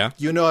 Yeah.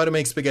 you know how to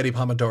make spaghetti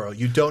pomodoro.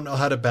 You don't know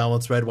how to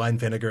balance red wine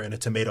vinegar and a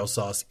tomato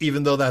sauce,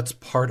 even though that's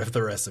part of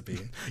the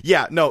recipe.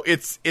 Yeah, no,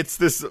 it's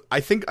this. I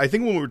think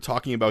when we were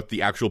talking about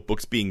the actual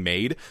books being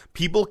made,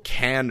 people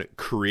can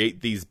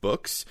create these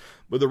books,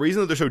 but the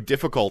reason that they're so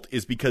difficult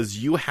is because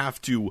you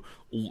have to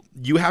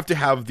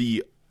have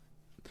the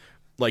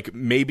like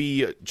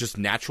maybe just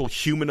natural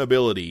human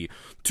ability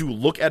to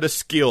look at a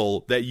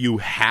skill that you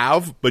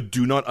have but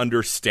do not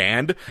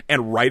understand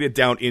and write it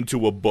down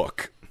into a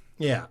book.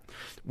 Yeah.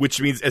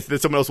 Which means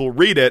that someone else will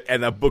read it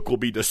and that book will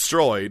be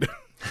destroyed.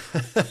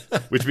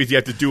 Which means you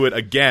have to do it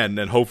again,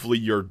 and hopefully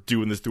you're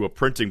doing this through a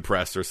printing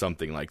press or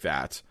something like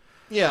that.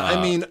 Yeah, I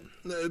mean,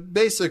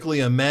 basically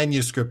a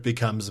manuscript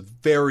becomes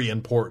very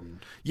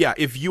important. Yeah,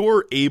 if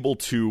you're able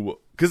to...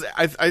 Because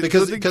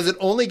it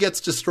only gets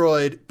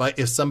destroyed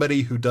if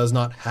somebody who does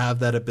not have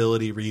that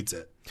ability reads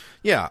it.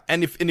 Yeah,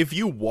 and if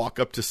you walk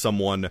up to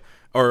someone...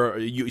 or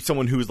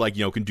someone who's like,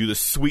 can do the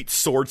sweet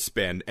sword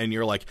spin, and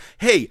you're like,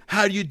 hey,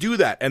 how do you do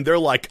that? And they're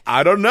like,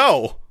 I don't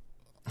know.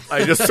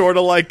 I just sort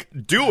of like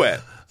do it.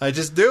 I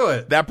just do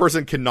it. That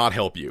person cannot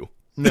help you.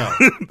 No.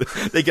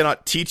 They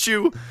cannot teach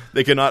you.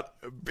 They cannot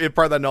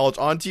impart that knowledge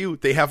onto you.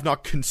 They have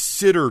not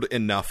considered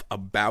enough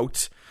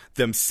about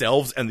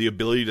themselves and the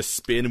ability to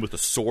spin with a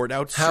sword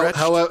outstretched.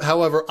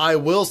 However, I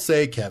will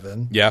say,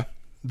 Kevin, Yeah.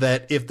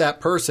 that if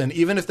that person,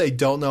 even if they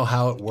don't know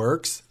how it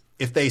works,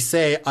 if they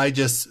say, I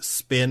just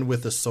spin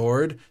with a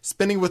sword,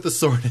 spinning with a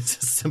sword is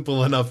a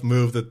simple enough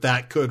move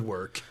that could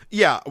work.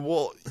 Yeah,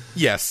 well,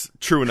 yes,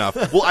 true enough.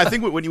 Well, I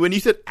think when you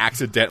said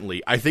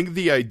accidentally, I think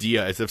the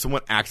idea is if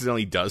someone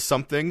accidentally does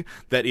something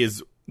that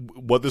is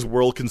what this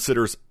world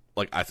considers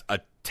like a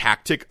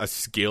tactic, a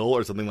skill,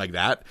 or something like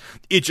that,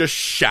 it just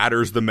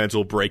shatters the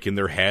mental break in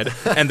their head,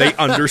 and they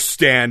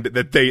understand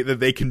that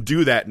they can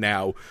do that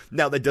now.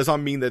 Now, that does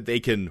not mean that they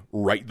can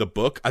write the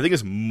book. I think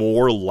it's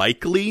more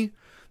likely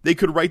they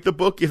could write the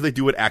book if they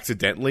do it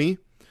accidentally,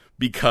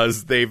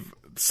 because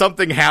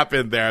something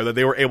happened there that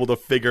they were able to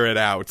figure it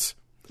out.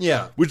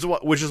 Yeah.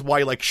 Which is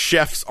why like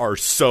chefs are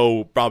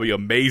so probably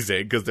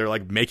amazing, because they're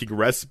like making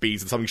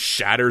recipes and something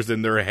shatters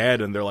in their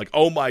head and they're like,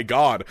 oh my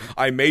god,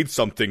 I made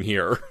something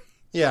here.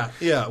 Yeah.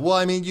 Well,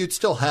 I mean, you'd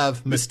still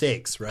have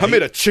mistakes, right? I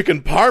made a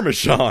chicken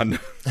parmesan.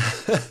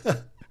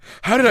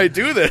 How did I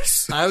do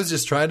this? I was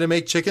just trying to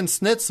make chicken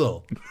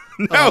schnitzel.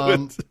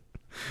 Now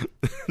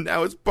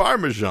it's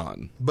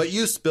parmesan. But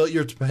you spilt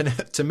your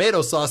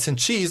tomato sauce and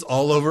cheese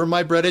all over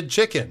my breaded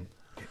chicken.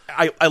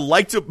 I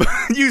like to...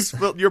 You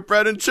spilt your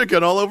bread and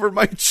chicken all over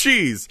my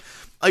cheese.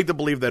 I like to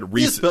believe that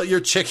You spilt your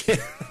chicken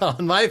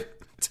on my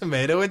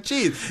tomato and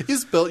cheese. You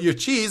spilt your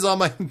cheese on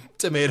my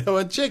tomato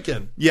and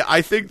chicken. Yeah,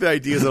 I think the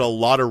idea is that a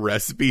lot of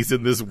recipes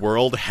in this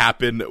world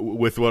happen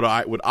with what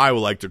I would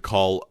like to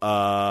call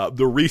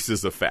the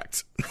Reese's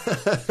effect,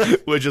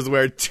 which is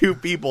where two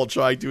people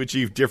trying to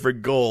achieve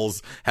different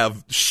goals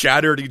have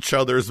shattered each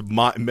other's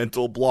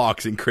mental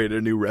blocks and created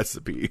a new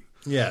recipe.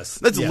 Yes.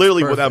 That's yes,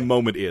 literally what perfect. that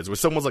moment is, where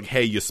someone's like,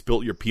 hey, you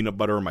spilt your peanut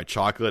butter on my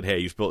chocolate. Hey,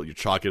 you spilt your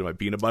chocolate on my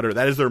peanut butter.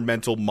 That is their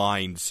mental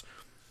minds.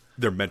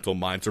 Their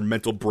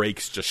mental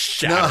breaks just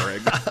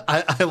shattering.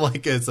 I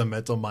like it. It's a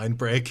mental mind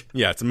break.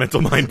 Yeah, it's a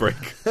mental mind break.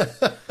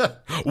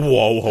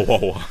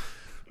 Whoa.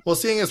 Well,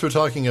 seeing as we're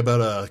talking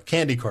about a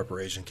candy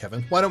corporation,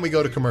 Kevin, why don't we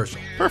go to commercial?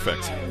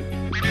 Perfect.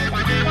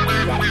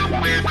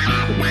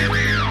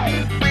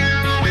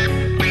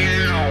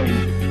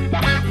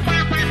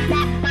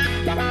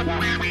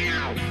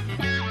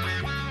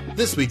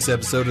 This week's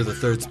episode of The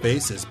Third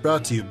Space is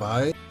brought to you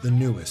by the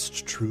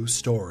newest true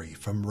story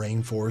from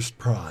Rainforest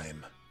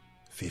Prime,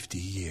 50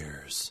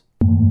 years.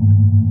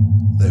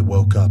 They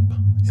woke up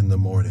in the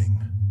morning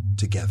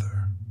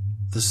together,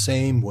 the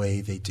same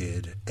way they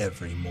did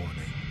every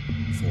morning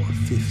for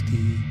 50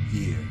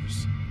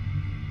 years.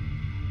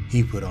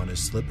 He put on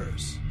his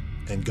slippers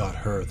and got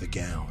her the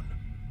gown.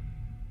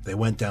 They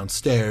went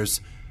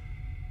downstairs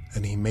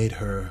and he made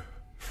her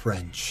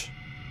French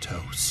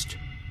toast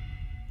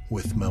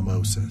with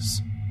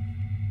mimosas.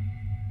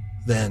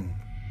 Then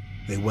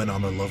they went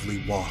on a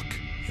lovely walk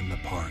in the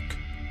park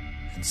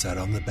and sat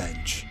on the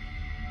bench,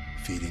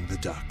 feeding the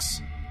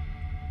ducks.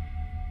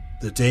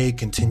 The day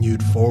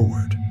continued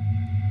forward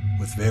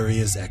with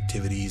various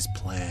activities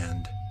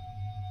planned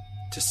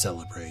to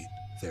celebrate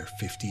their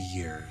 50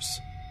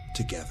 years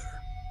together.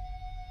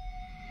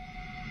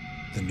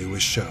 The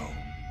newest show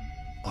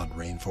on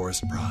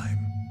Rainforest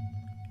Prime.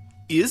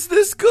 Is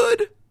this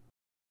good?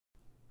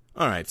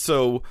 All right,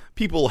 so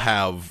people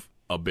have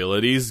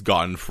abilities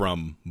gotten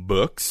from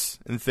books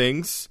and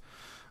things.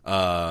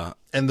 And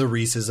the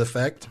Reese's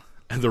effect.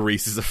 And the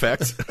Reese's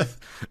effect,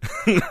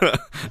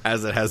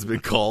 as it has been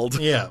called.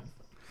 Yeah.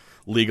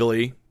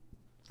 Legally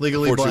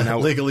Legally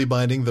Unfortunately,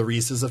 binding, the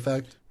Reese's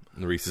effect.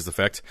 The Reese's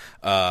effect.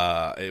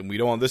 And we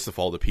don't want this to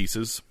fall to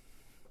pieces.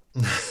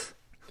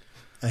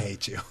 I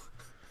hate you.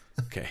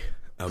 Okay.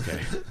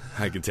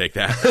 I can take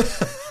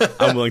that.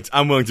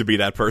 I'm willing to be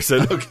that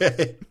person.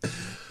 Okay.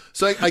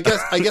 So I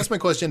guess my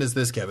question is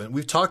this, Kevin.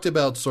 We've talked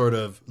about sort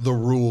of the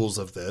rules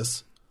of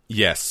this.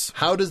 Yes.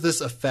 How does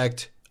this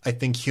affect, I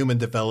think, human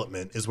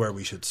development is where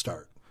we should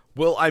start.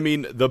 Well, I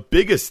mean, the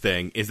biggest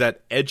thing is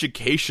that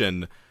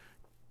education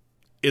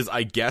is,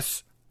 I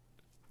guess,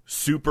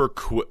 super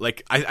quick.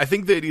 Like, I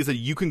think the idea is that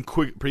you can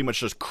pretty much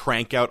just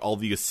crank out all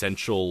the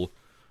essential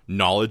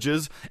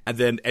knowledges, and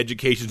then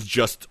education's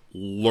just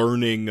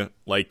learning,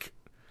 like,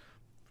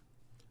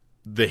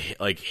 the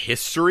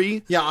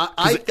history. Yeah,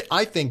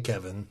 I think,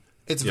 Kevin,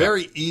 it's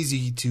very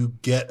easy to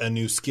get a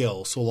new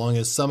skill so long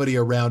as somebody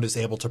around is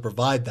able to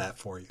provide that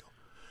for you.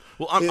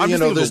 Well, I'm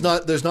just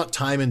there's not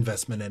time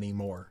investment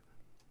anymore.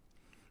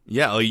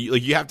 Yeah,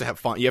 like you have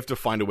to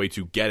find a way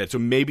to get it. So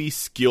maybe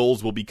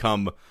skills will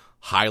become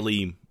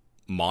highly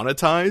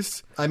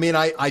monetized. I mean,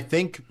 I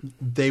think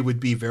they would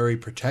be very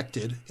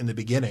protected in the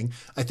beginning.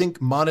 I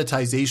think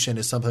monetization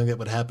is something that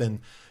would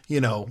happen,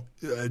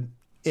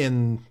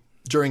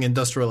 during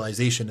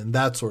industrialization and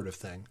that sort of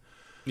thing.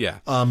 Yeah.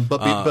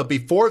 But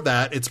before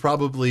that, it's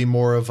probably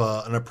more of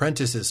an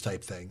apprentices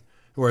type thing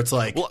where it's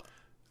like,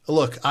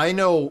 look, I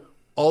know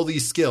all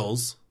these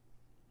skills,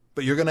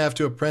 but you're going to have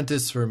to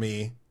apprentice for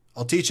me.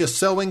 I'll teach you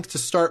sewing to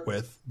start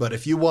with, but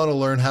if you want to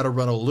learn how to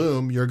run a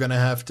loom, you're going to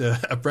have to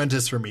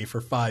apprentice for me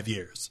for 5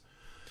 years.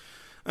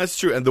 That's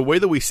true. And the way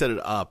that we set it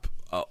up,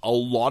 a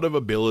lot of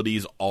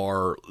abilities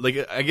are,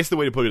 like, I guess the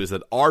way to put it is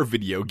that our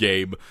video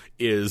game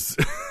is,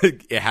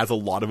 it has a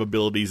lot of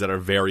abilities that are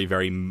very,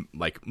 very,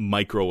 like,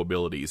 micro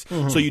abilities.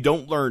 Mm-hmm. So you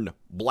don't learn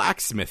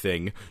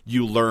blacksmithing,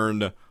 you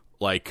learn,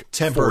 like,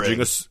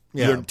 tempering.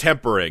 You learn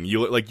tempering.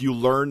 You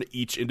learn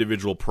each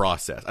individual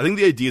process. I think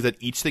the idea is that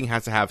each thing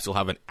has to still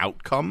have an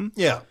outcome.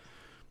 Yeah.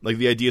 Like,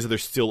 the idea is that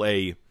there's still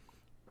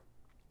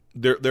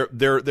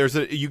there's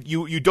a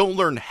you don't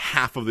learn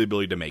half of the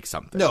ability to make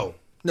something.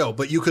 No,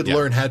 but you could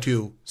learn how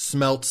to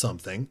smelt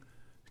something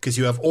because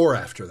you have ore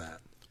after that.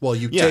 Well,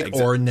 you take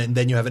ore and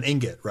then you have an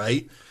ingot,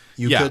 right?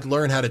 You could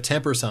learn how to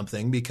temper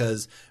something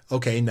because,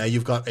 okay, now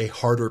you've got a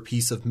harder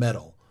piece of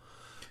metal.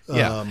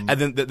 Yeah, and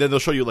then they'll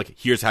show you, like,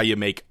 here's how you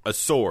make a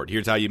sword.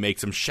 Here's how you make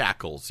some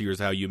shackles. Here's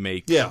how you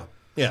make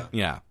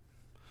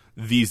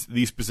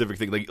these specific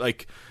things.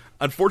 Like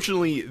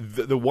unfortunately,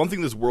 the one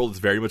thing this world is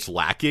very much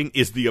lacking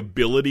is the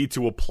ability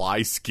to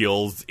apply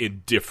skills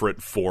in different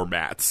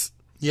formats.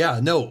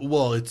 Yeah, no,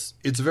 well, it's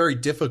very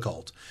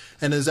difficult.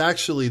 And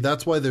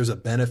that's why there's a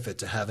benefit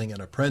to having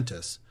an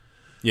apprentice.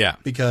 Yeah.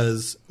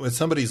 Because when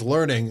somebody's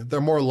learning,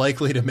 they're more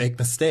likely to make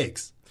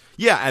mistakes.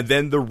 Yeah, and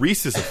then the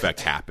Reese's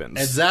effect happens.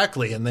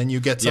 Exactly, and then you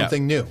get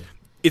something new.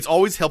 It's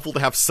always helpful to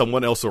have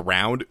someone else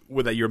around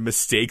where that your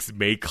mistakes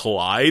may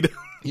collide.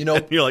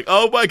 And you're like,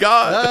 oh my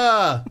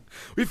God,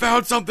 we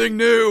found something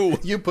new.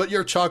 You put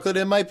your chocolate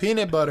in my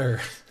peanut butter.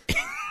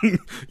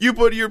 You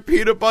put your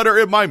peanut butter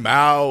in my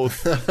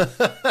mouth.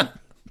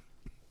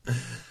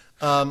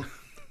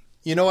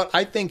 You know what?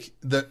 I think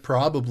that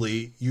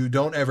probably you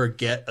don't ever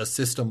get a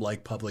system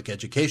like public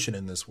education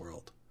in this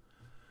world.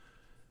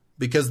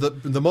 Because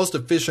the most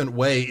efficient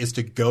way is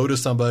to go to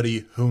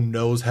somebody who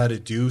knows how to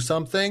do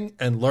something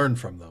and learn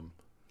from them.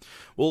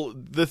 Well,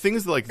 the thing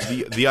is, like,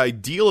 the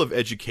ideal of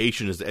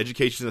education is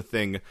a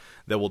thing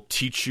that will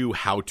teach you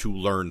how to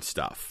learn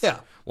stuff. Yeah.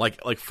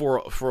 Like for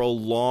a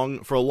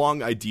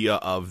long idea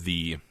of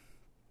the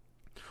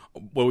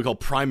what we call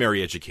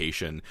primary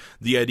education,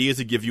 the idea is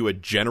to give you a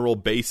general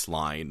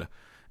baseline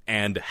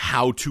and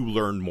how to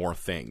learn more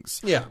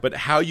things. Yeah. But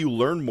how you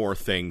learn more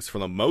things, for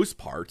the most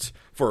part,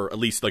 for at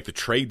least like the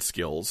trade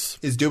skills,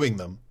 Is doing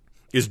them.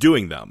 is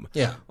doing them.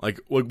 Yeah. Like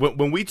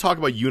when we talk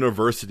about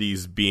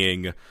universities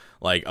being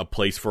like a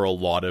place for a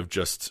lot of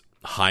just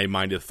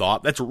high-minded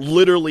thought, that's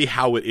literally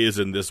how it is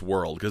in this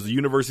world, because the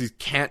universities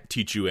can't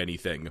teach you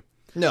anything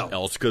No.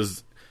 else,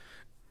 because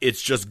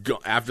it's just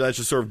after that's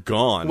just sort of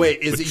gone.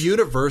 Wait, is a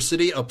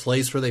university a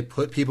place where they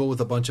put people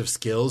with a bunch of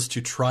skills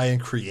to try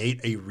and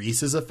create a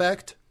Reese's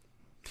effect?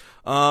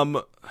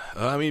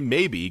 I mean,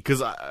 maybe, because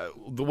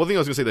the one thing I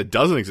was going to say that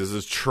doesn't exist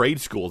is trade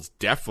schools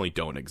definitely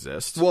don't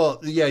exist. Well,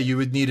 yeah, you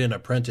would need an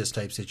apprentice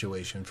type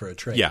situation for a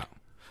trade.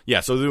 Yeah.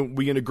 So then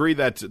we can agree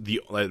that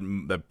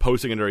the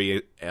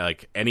post-secondary,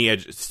 like any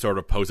sort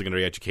of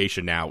post-secondary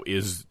education now,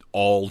 is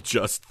all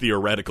just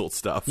theoretical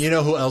stuff. You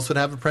know who else would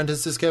have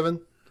apprentices,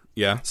 Kevin?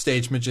 Yeah.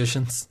 Stage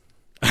magicians.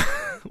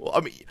 Well,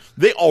 I mean,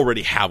 they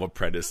already have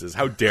apprentices.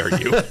 How dare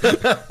you?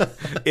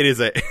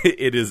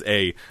 It is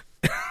a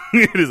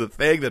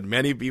thing that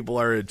many people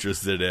are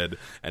interested in,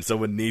 and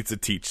someone needs to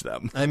teach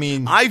them. I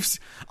mean,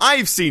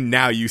 I've seen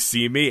Now You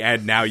See Me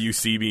and Now You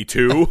See Me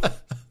Too.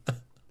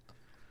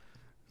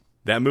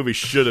 That movie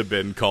should have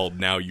been called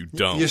Now You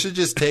Don't. you should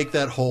just take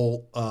that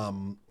whole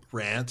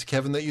rant,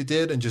 Kevin, that you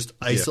did and just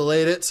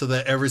isolate it so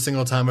that every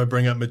single time I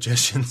bring up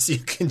magicians, you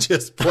can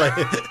just play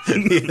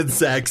the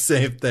exact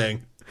same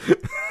thing.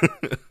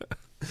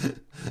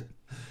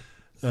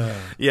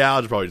 Yeah,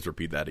 I'll probably just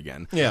repeat that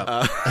again.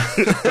 Yeah.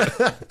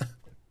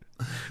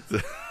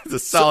 It's a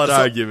solid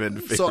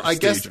argument. So I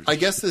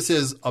guess this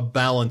is a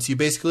balance. You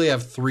basically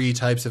have three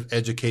types of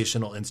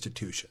educational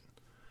institution.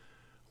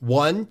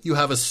 One, you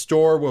have a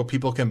store where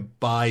people can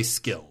buy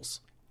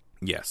skills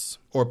Yes.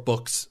 or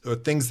books or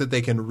things that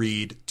they can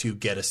read to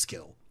get a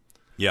skill.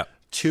 Yeah.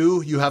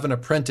 Two, you have an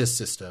apprentice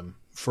system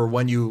for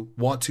when you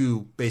want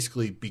to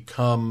basically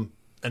become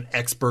an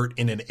expert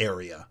in an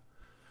area.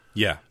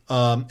 Yeah.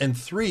 And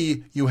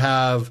three, you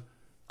have,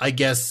 I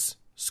guess,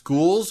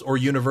 schools or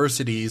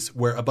universities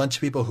where a bunch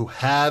of people who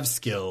have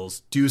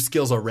skills do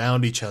skills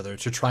around each other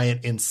to try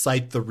and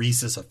incite the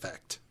Reese's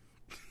effect.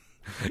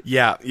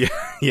 Yeah.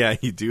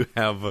 You do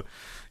have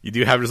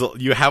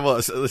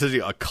essentially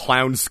a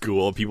clown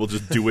school of people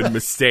just doing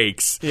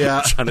mistakes.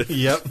 Yeah. Trying to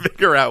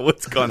figure out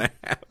what's going to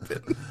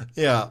happen.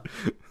 Yeah.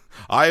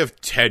 I have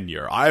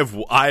tenure. I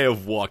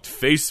have walked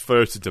face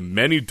first into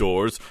many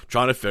doors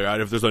trying to figure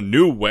out if there's a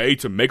new way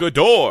to make a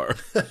door.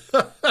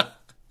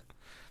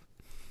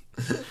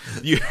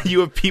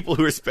 You have people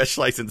who are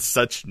specialized in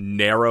such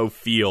narrow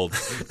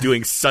fields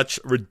doing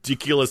such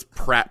ridiculous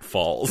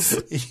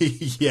pratfalls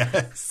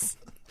Yes.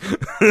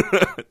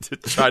 to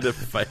try to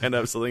find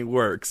out if something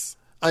works.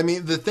 I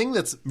mean, the thing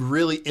that's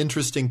really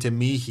interesting to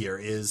me here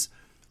is,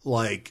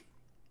 like,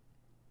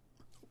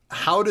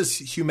 how does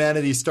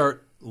humanity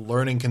start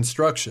learning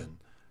construction?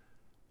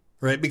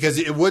 Right? Because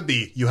it would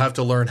be, you have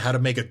to learn how to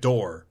make a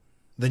door.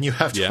 Then you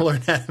have to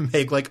learn how to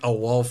make, like, a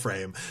wall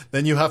frame.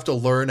 Then you have to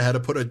learn how to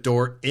put a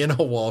door in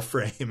a wall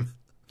frame.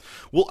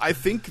 Well, I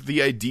think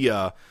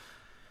a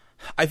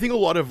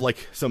lot of,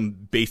 like, some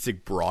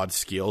basic broad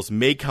skills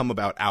may come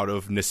about out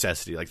of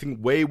necessity. Like, think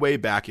way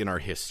back in our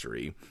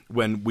history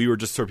when we were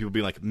just sort of people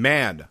being like,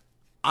 man,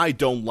 I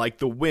don't like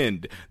the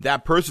wind.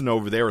 That person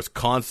over there is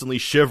constantly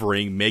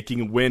shivering,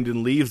 making wind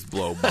and leaves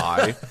blow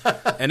by,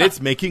 and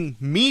it's making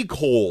me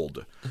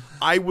cold.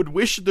 I would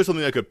wish there's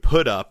something I could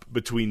put up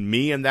between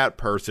me and that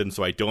person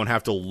so I don't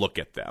have to look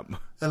at them.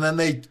 And then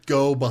they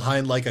go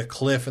behind, like, a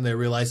cliff and they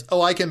realize,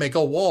 oh, I can make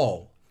a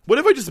wall. What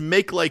if I just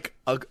make, like,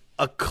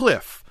 a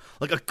cliff?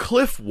 Like a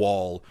cliff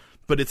wall,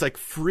 but it's like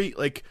free,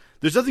 like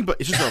there's nothing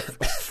but it's just a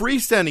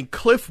freestanding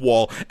cliff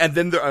wall, and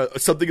then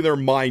something in their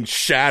mind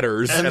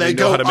shatters, and they know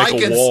go, how to make I a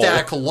can wall.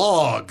 stack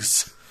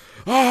logs.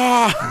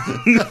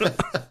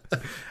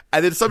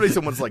 And then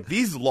someone's like,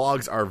 these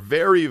logs are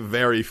very,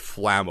 very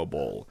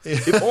flammable.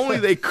 If only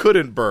they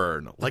couldn't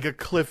burn, like a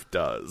cliff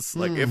does.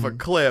 Like if a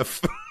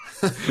cliff...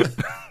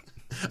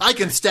 I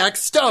can stack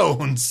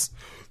stones.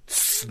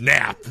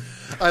 Snap.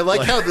 I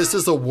like how this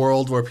is a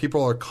world where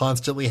people are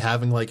constantly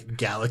having, like,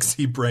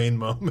 galaxy brain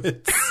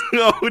moments.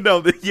 No,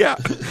 yeah.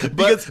 But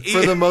Because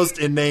for the most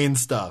inane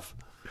stuff.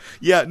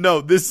 Yeah,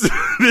 no, this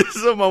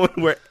is a moment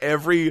where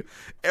every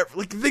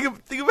like think of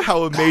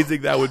how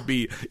amazing that would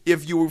be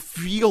if you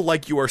feel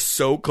like you are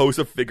so close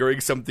to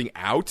figuring something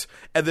out,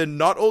 and then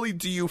not only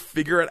do you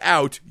figure it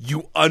out,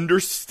 you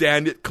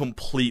understand it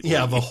completely.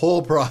 Yeah, the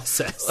whole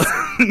process.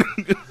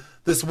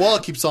 This wall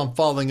keeps on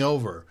falling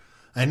over.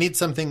 I need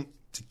something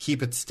to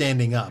keep it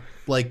standing up,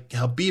 like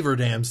how beaver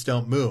dams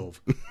don't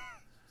move.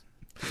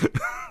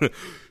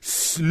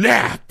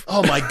 Snap!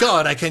 Oh my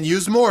god, I can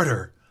use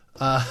mortar.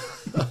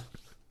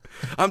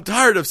 I'm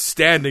tired of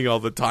standing all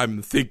the time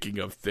and thinking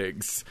of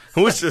things.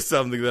 It was just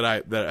something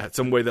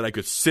some way that I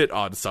could sit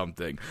on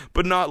something,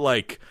 but not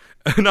like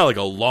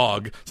a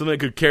log, something I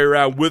could carry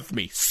around with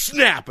me.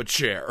 Snap a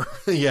chair.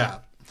 Yeah.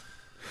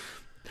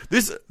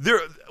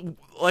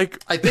 I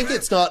think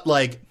it's not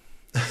like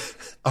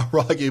a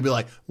rock. You'd be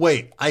like,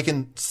 wait, I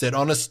can sit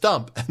on a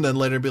stump. And then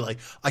later be like,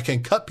 I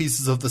can cut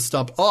pieces of the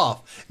stump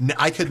off.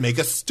 I could make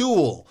a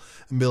stool.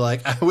 And be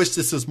like, I wish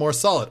this was more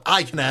solid.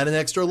 I can add an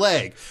extra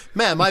leg.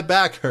 Man, my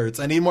back hurts.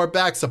 I need more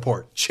back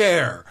support.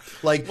 Chair.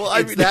 Like,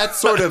 that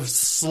sort of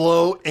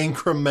slow,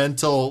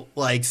 incremental,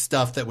 like,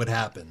 stuff that would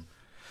happen.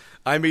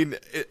 I mean,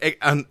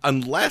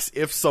 unless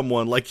if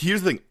someone, like,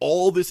 here's the thing,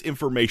 all this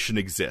information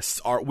exists.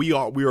 We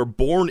are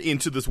born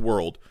into this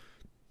world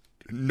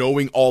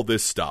knowing all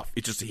this stuff.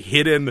 It's just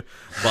hidden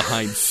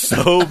behind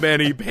so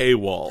many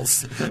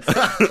paywalls.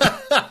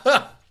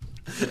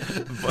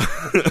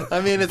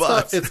 I mean,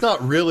 it's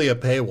not really a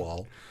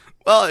paywall.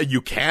 Well,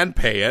 you can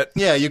pay it.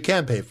 Yeah, you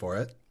can pay for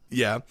it.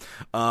 Yeah.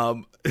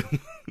 But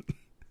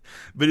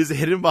it's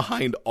hidden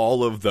behind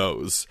all of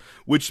those,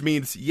 which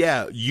means,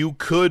 yeah, you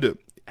could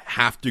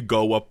have to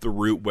go up the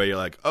route where you're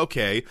like,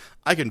 okay,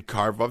 I can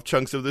carve off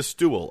chunks of this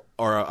stool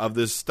or of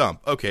this stump.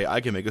 Okay, I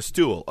can make a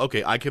stool.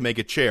 Okay, I can make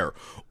a chair.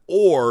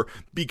 Or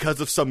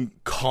because of some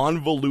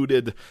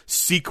convoluted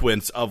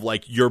sequence of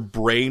like your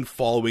brain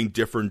following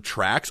different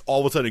tracks,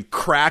 all of a sudden,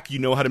 crack, you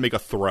know how to make a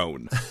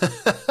throne.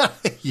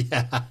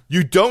 Yeah.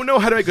 You don't know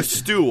how to make a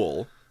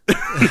stool,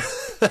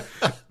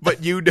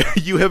 but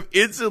you have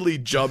instantly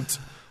jumped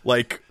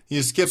like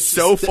you skipped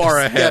so far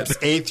ahead.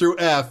 Steps A through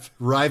F,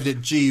 arrived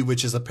at G,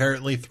 which is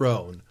apparently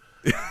throne.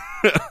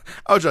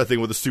 I was trying to think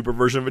what the super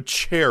version of a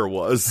chair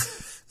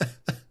was.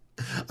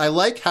 I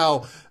like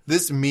how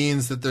this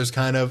means that there's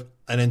kind of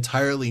an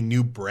entirely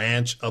new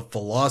branch of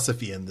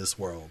philosophy in this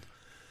world,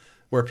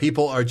 where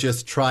people are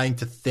just trying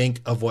to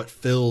think of what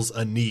fills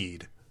a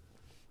need.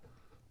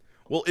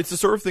 Well, it's the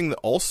sort of thing that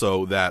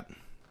also that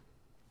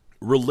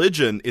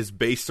religion is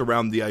based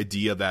around the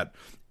idea that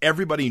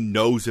everybody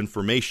knows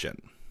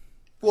information.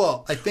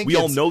 Well, I think we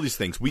all know these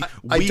things.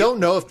 I don't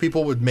know if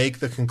people would make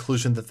the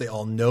conclusion that they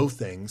all know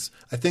things.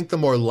 I think the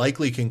more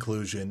likely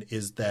conclusion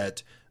is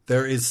that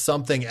there is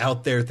something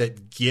out there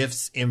that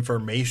gives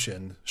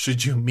information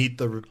should you meet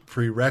the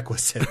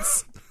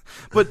prerequisites.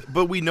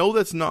 but we know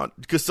that's not,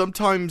 because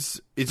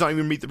sometimes it's not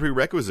even meet the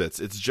prerequisites.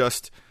 It's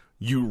just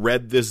you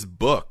read this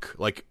book.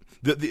 Like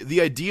the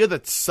idea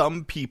that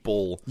some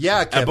people...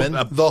 Yeah, Kevin,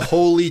 the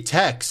holy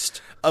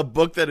text. A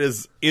book that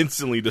is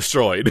instantly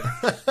destroyed.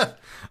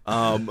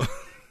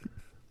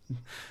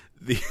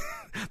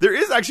 There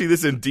is actually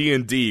this in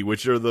D&D,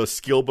 which are the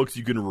skill books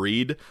you can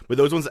read, but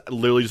those ones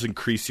literally just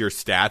increase your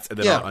stats and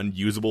then are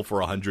unusable for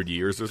 100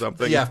 years or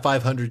something. Yeah,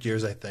 500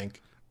 years, I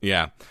think.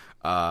 Yeah.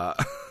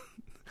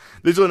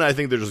 This one, I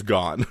think they're just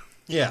gone.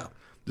 Yeah.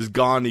 Just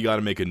gone, you got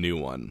to make a new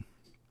one.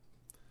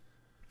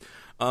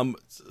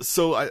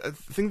 So I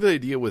think the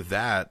idea with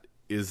that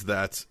is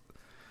that,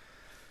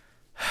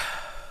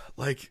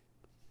 like,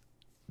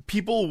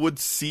 people would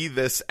see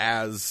this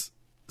as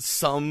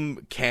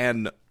some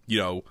can,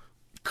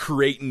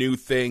 create new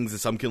things and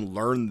some can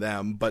learn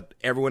them, but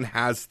everyone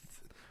has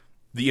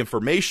the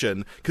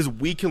information because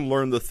we can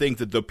learn the things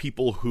that the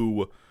people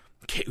who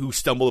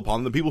stumbled upon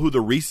them, the people who the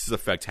Rhesus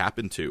effect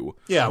happened to.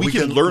 Yeah, we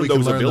can learn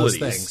those abilities.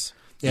 Those things.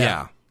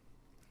 Yeah.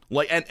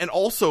 Like, and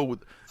also,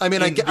 I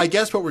mean, I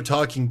guess what we're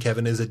talking,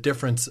 Kevin, is a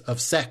difference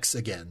of sex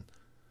again.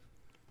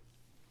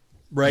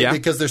 Right? Yeah.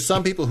 Because there's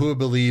some people who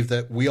believe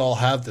that we all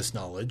have this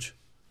knowledge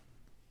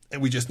and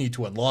we just need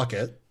to unlock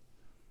it.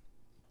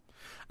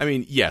 I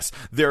mean, yes,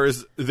 there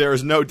is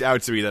no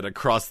doubt to me that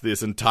across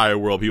this entire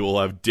world, people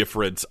will have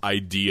different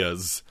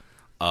ideas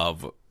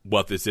of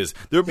what this is.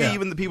 There'll be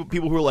even the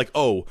people who are like,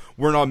 "Oh,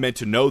 we're not meant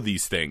to know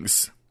these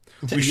things.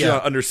 We should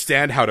not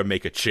understand how to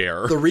make a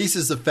chair." The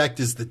Rhesus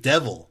effect is the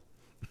devil.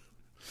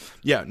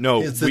 Yeah,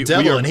 no, it's the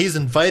devil, and he's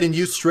inviting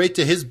you straight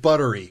to his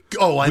buttery.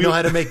 Oh, I know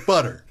how to make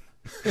butter.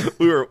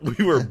 we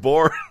were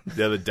born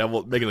the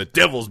devil making the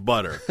devil's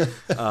butter.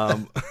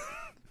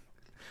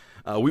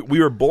 We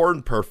were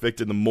born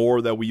perfect, and the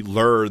more that we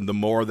learn, the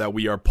more that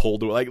we are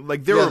pulled away.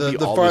 Like there will be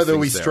the all farther these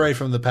we things stray there.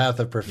 from the path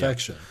of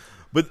perfection. Yeah.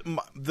 But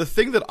the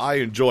thing that I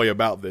enjoy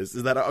about this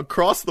is that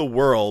across the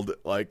world,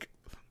 like,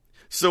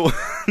 so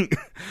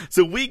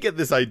we get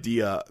this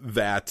idea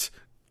that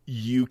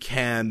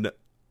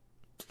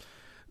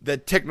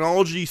that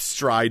technology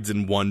strides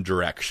in one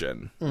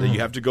direction. That you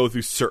have to go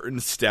through certain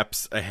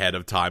steps ahead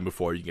of time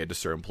before you get to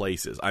certain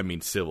places. I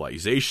mean,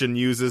 Civilization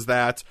uses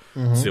that.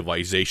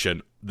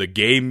 Civilization, the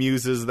game,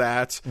 uses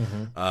that.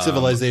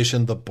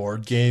 Civilization, the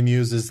board game,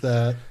 uses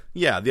that.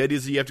 Yeah, the idea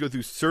is that you have to go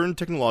through certain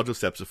technological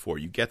steps before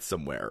you get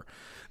somewhere.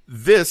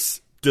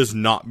 This does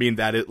not mean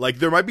that it, like,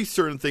 there might be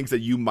certain things that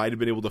you might have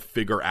been able to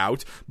figure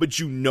out, but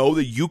you know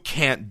that you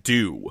can't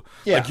do.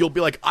 Yeah. Like, you'll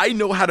be like, I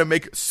know how to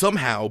make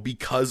somehow,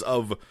 because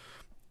of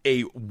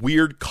a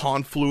weird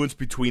confluence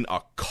between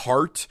a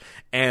cart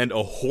and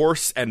a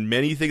horse and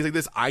many things like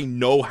this, I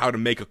know how to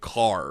make a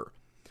car.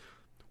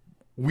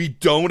 We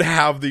don't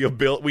have the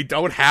ability, we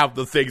don't have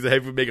the things that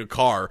have to make a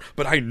car,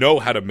 but I know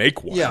how to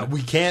make one. Yeah,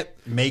 we can't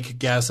make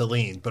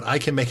gasoline, but I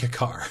can make a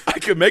car. I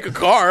can make a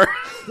car.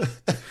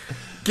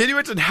 Can you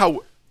imagine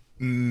how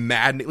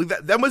mad, like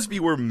that must be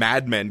where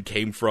Mad Men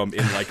came from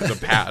in, like, the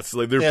past.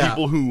 Like, there are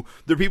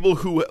people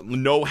who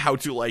know how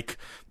to, like,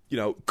 you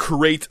know,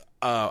 create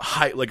a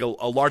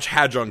Large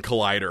Hadron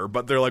Collider,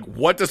 but they're like,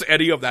 what does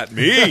any of that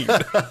mean?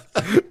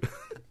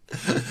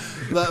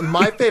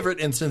 My favorite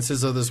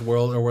instances of this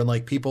world are when,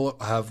 like, people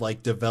have,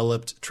 like,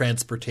 developed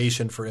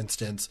transportation, for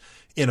instance,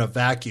 in a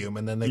vacuum,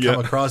 and then they come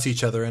across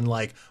each other, and,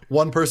 like,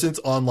 one person's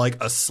on,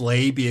 like, a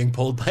sleigh being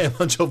pulled by a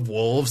bunch of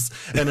wolves,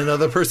 and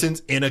another person's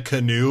in a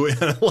canoe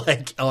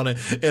like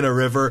in a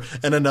river,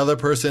 and another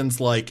person's,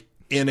 like,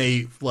 in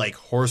a, like,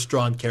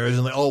 horse-drawn carriage,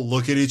 and, like, oh,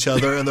 look at each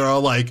other, and they're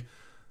all like,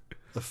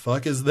 the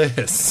fuck is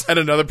this? And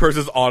another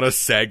person's on a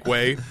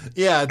Segway.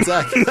 Yeah,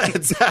 exactly.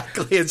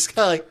 Exactly. It's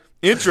kind of like,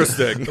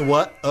 interesting.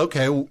 What?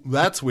 Okay,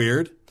 that's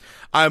weird.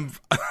 I'm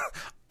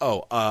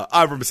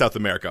from South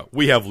America.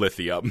 We have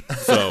lithium,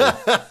 so.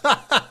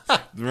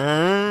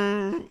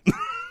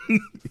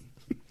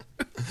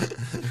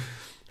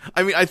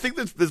 I mean, I think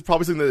there's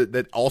probably something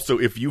that also,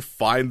 if you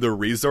find the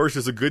resource,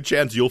 there's a good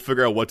chance you'll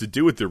figure out what to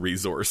do with the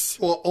resource.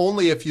 Well,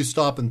 only if you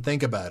stop and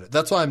think about it.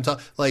 That's why I'm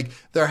talking. Like,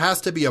 there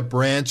has to be a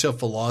branch of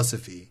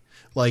philosophy,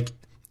 like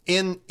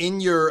in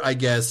your, I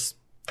guess,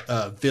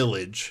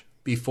 village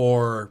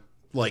before,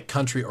 like,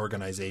 country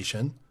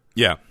organization.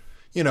 Yeah.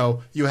 You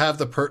know, you have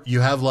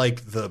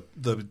like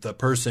the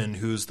person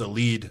who's the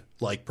lead,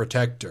 like,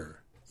 protector,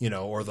 you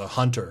know, or the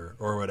hunter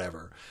or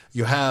whatever.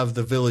 You have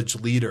the village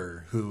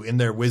leader who, in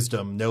their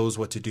wisdom, knows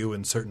what to do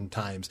in certain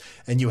times.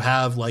 And you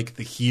have, like,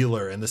 the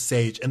healer and the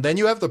sage. And then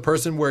you have the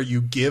person where you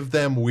give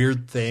them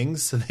weird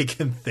things so they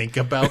can think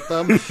about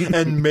them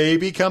and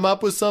maybe come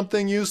up with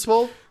something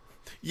useful.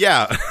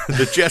 Yeah,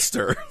 the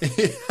jester.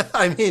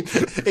 I mean,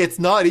 it's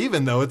not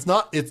even, though. It's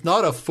not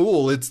a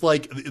fool. It's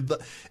like,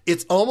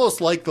 it's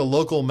almost like the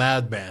local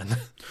madman.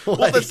 Well,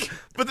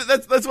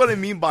 that's what I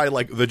mean by,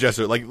 like, the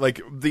jester. Like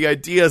the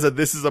idea is that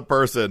this is a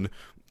person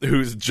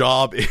whose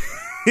job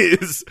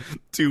is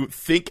to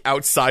think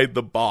outside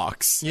the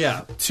box.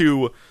 Yeah.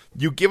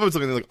 You give them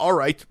something like, all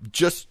right,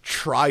 just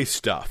try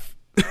stuff.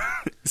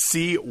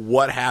 See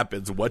what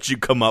happens, what you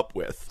come up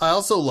with. I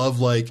also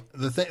love, like,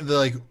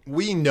 like,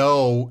 we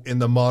know in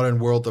the modern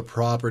world the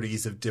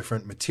properties of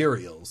different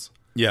materials.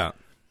 Yeah.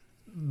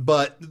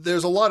 But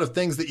there's a lot of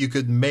things that you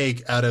could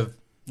make out of,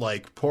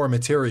 like, poor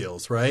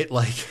materials, right?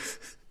 Like,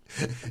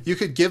 you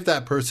could give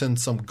that person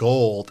some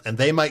gold and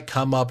they might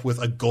come up with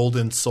a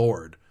golden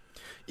sword.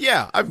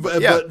 Yeah.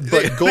 But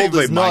gold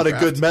is not a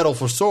good metal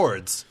for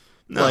swords.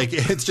 No. Like,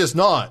 it's just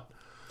not.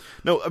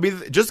 No, I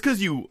mean, just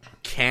because you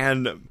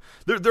can...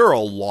 There are a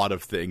lot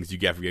of things you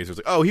get from games. It's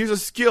like, oh, here's a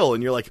skill.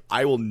 And you're like,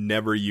 I will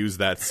never use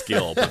that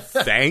skill. But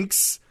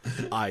thanks,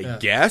 I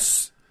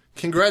guess.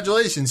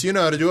 Congratulations, you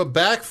know how to do a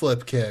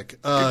backflip kick.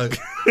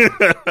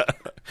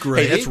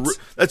 Great. Hey,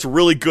 that's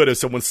really good if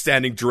someone's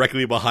standing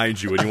directly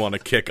behind you and you want to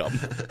kick them.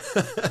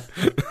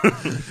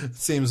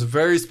 Seems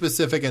very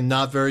specific and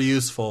not very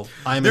useful.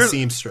 I'm a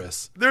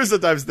seamstress. There's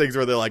sometimes things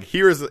where they're like,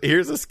 here's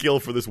a skill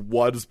for this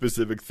one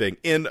specific thing.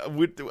 And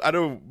I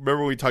don't remember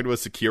when we talked about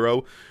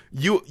Sekiro.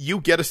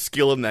 You get a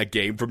skill in that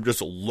game from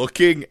just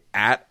looking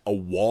at a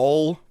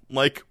wall,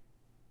 like,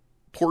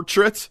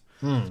 portrait.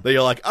 That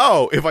you're like,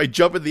 oh, if I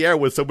jump in the air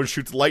when someone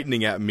shoots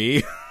lightning at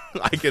me,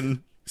 I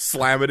can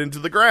slam it into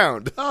the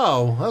ground.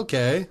 Oh,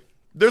 okay.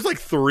 There's like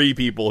 3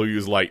 people who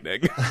use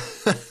lightning.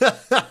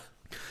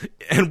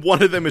 And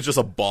one of them is just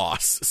a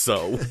boss,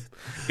 so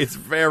it's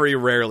very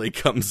rarely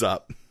comes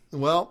up.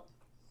 Well,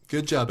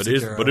 good job,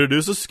 Sekiro. But it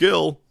is a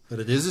skill.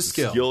 But it is a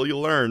skill. Skill you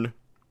learn.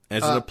 And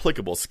it's an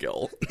applicable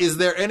skill. Is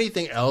there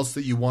anything else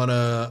that you want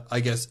to, I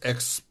guess,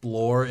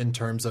 explore in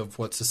terms of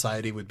what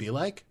society would be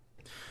like?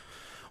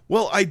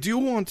 Well, I do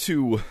want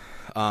to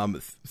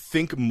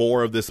think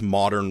more of this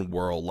modern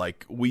world.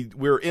 Like,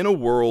 we're in a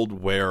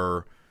world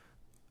where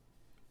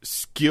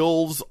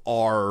skills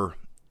are,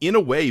 in a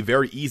way,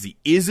 very easy.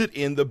 Is it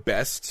in the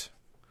best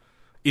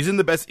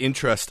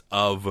interest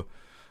of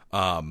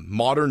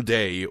modern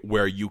day,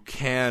 where you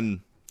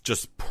can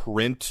just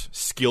print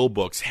skill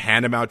books,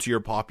 hand them out to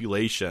your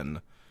population,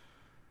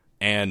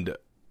 and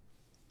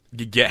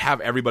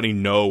have everybody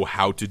know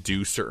how to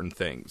do certain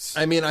things?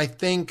 I mean, I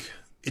think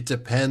it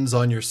depends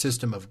on your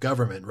system of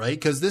government, right?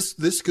 Because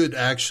this could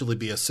actually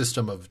be a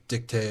system of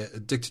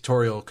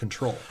dictatorial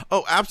control.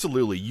 Oh,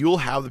 absolutely. You'll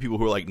have the people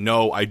who are like,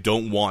 no, I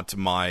don't want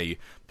my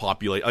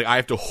population. Like, I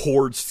have to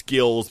hoard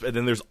skills, and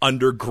then there's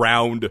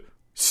underground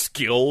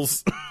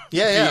skills.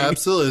 Yeah,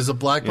 absolutely. There's a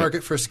black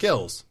market for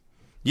skills.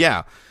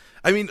 Yeah.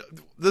 I mean,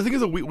 the thing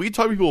is that we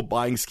talk to people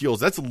buying skills.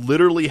 That's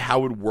literally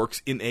how it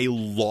works in a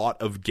lot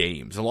of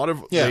games. A lot of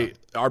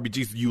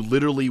RPGs, you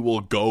literally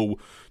will go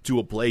to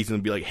a place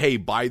and be like, hey,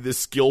 buy this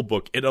skill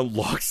book. It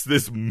unlocks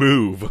this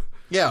move.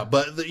 Yeah,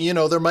 but,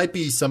 there might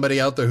be somebody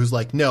out there who's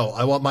like, no,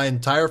 I want my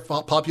entire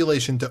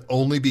population to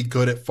only be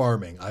good at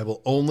farming. I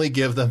will only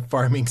give them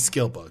farming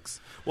skill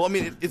books. Well, I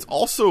mean, it's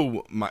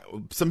also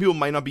some people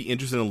might not be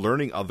interested in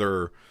learning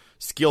other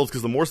skills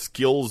because the more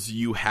skills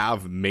you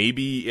have,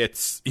 maybe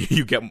it's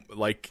you get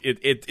like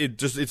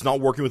it's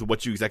not working with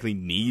what you exactly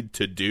need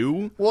to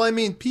do. Well, I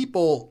mean,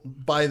 people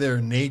by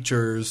their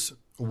natures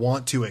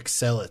want to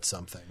excel at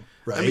something,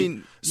 right? I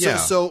mean,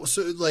 so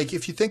like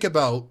if you think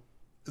about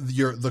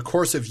the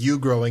course of you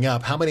growing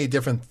up, how many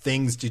different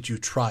things did you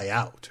try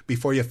out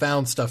before you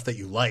found stuff that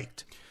you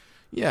liked?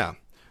 Yeah.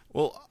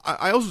 Well,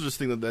 I also just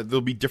think that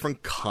there'll be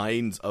different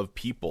kinds of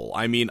people.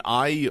 I mean,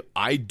 I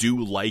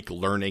do like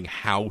learning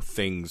how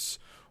things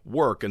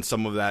work, and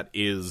some of that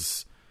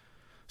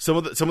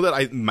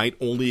I might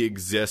only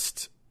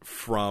exist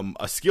from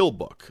a skill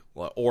book,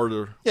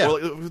 or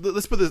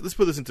let's put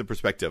this into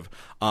perspective.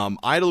 I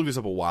had to look this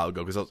up a while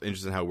ago because I was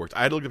interested in how it worked.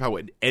 I had to look up how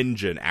an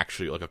engine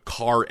actually, like a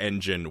car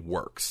engine,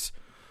 works.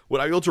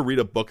 Would I be able to read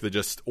a book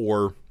that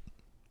or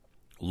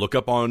look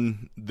up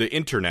on the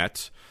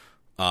internet?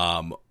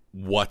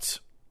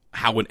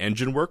 How an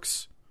engine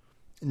works?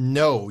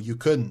 No, you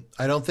couldn't.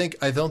 I don't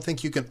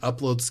think you can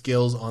upload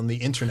skills on the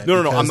internet.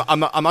 No. I'm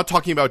not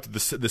talking about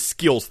the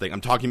skills thing.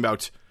 I'm talking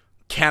about,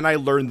 can I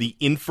learn the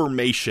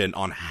information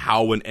on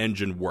how an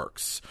engine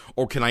works,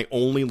 or can I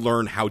only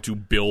learn how to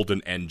build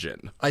an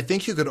engine? I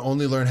think you could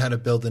only learn how to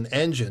build an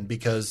engine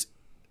because,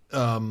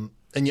 and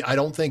I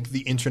don't think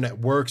the internet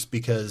works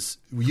because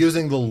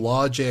using the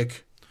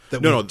logic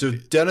that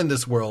we've done in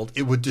this world,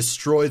 it would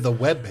destroy the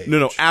web page.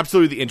 No,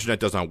 absolutely, the internet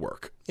does not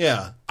work.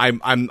 Yeah,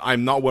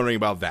 I'm not wondering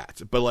about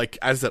that. But like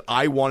as I said,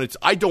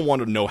 I don't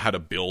want to know how to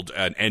build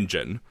an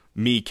engine.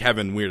 Me,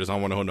 Kevin Weir, does not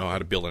want to know how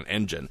to build an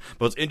engine.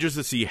 But it's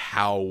interesting to see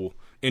how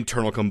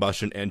internal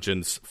combustion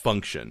engines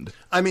functioned.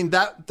 I mean,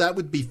 that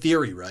would be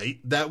theory, right?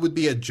 That would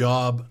be a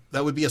job.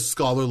 That would be a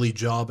scholarly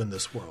job in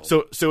this world.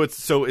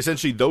 So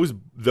essentially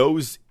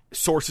those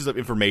sources of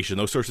information,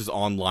 those sources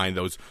online,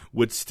 those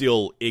would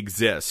still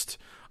exist.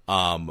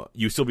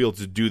 You still be able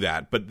to do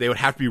that, but they would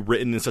have to be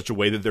written in such a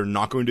way that they're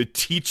not going to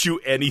teach you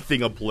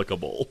anything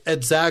applicable.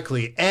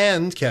 Exactly.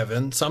 And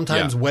Kevin,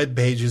 sometimes web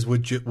pages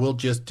will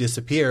just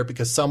disappear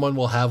because someone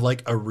will have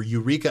like a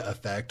Eureka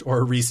effect or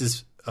a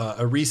Reese's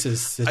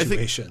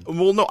situation.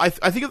 I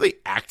think if they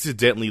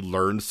accidentally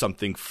learn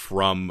something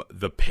from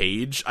the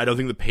page, I don't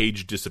think the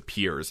page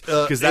disappears.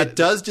 Because it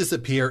does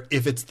disappear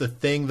if it's the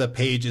thing the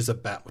page is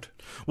about.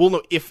 Well,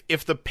 no,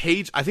 if the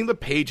page, I think the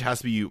page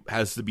has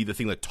to be the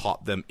thing that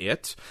taught them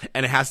it,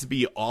 and it has to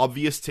be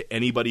obvious to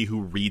anybody who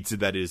reads it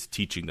that is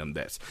teaching them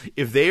this.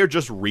 If they are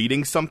just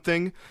reading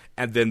something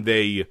and then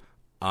they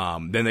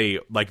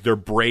like their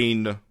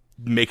brain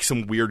makes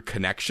some weird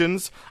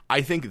connections,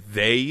 I think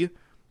they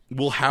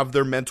will have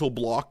their mental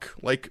block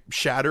like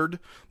shattered.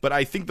 But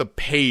I think the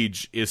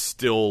page is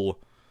still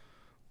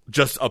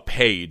just a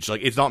page.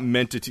 Like it's not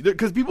meant to,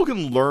 because people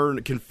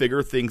can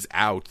figure things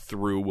out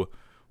through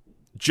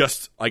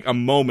just like a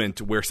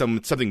moment where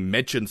something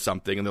mentions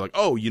something and they're like,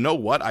 oh, you know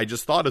what? I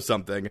just thought of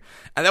something.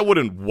 And that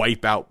wouldn't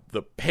wipe out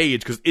the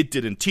page because it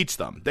didn't teach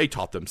them. They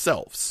taught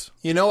themselves.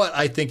 You know what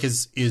I think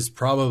is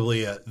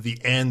probably the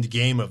end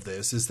game of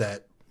this is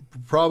that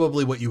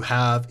probably what you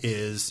have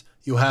is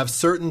you have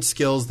certain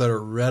skills that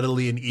are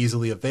readily and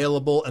easily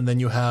available, and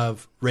then you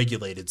have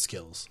regulated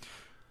skills.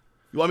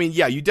 Well, I mean,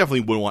 yeah, you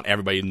definitely wouldn't want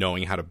everybody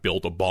knowing how to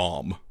build a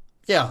bomb.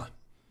 Yeah.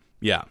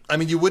 Yeah. I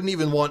mean, you wouldn't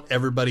even want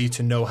everybody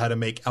to know how to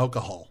make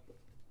alcohol.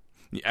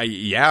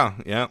 Yeah.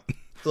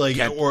 Like,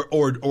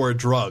 or a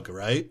drug,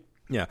 right?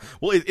 Yeah.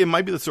 Well, it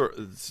might be the sort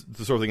of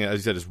thing, as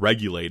you said, is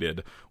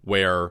regulated,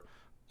 where,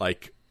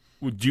 like,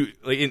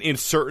 in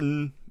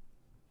certain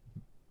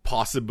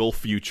possible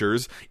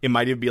futures, it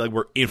might even be like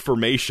where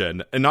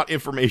information, and not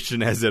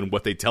information as in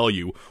what they tell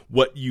you,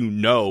 what you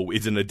know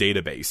is in a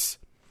database.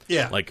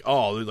 Yeah. Like,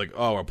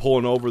 we're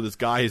pulling over this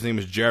guy. His name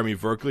is Jeremy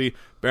Verkley.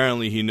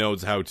 Apparently, he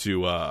knows how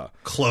to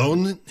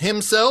clone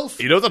himself.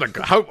 He knows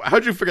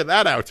how'd you figure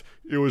that out?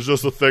 It was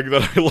just a thing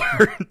that I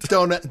learned.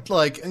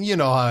 Don't you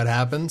know how it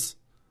happens?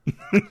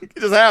 It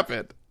just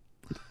happened.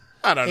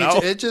 I don't know.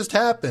 It just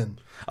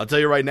happened. I'll tell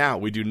you right now,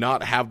 we do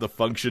not have the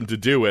function to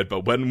do it,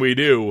 but when we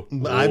do,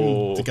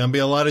 it's gonna be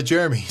a lot of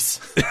Jeremys.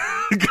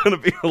 Gonna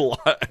be a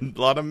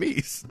lot of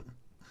me's.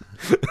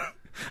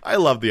 I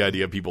love the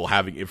idea of people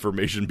having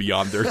information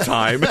beyond their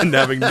time and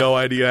having no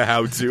idea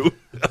how to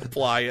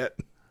apply it.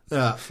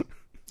 Yeah.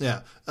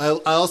 I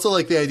also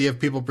like the idea of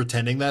people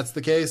pretending that's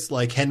the case,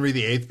 like Henry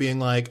VIII being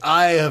like,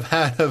 I have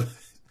had a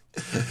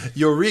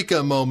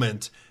eureka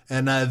moment,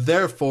 and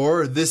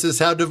therefore this is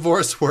how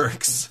divorce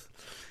works.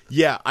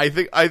 Yeah, I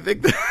think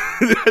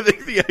I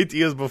think the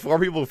idea is before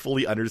people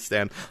fully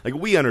understand, like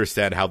we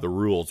understand how the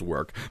rules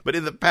work, but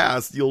in the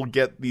past you'll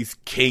get these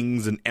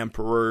kings and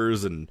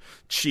emperors and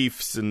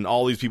chiefs and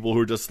all these people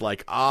who are just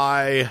like,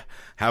 I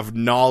have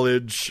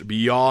knowledge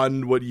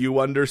beyond what you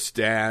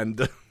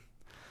understand.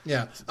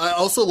 Yeah. I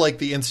also like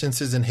the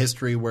instances in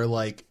history where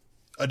like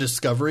a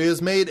discovery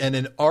is made, and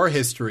in our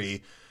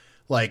history,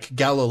 like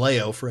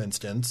Galileo, for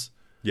instance,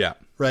 Yeah.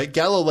 right?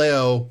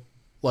 Galileo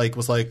like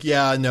was like,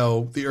 yeah,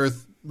 no, the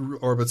Earth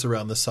orbits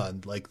around the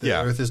sun. Like the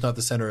Yeah. Earth is not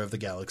the center of the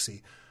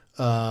galaxy,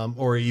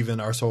 or even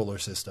our solar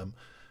system.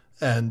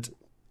 And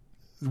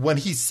when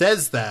he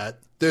says that,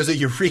 there's a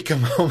eureka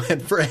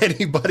moment for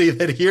anybody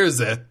that hears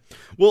it.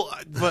 Well,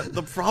 but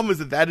the problem is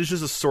that is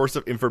just a source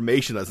of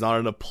information that's not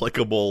an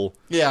applicable.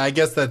 Yeah, I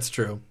guess that's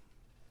true.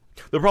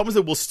 The problem is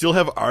that we'll still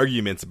have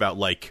arguments about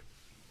like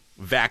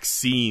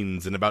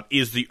vaccines and about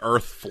is the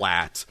Earth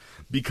flat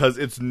because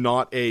it's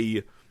not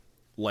a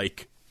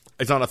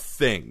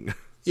thing.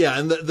 Yeah,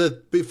 and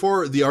the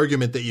before the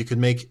argument that you could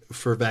make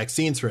for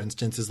vaccines, for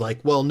instance, is like,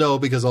 well, no,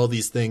 because all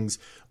these things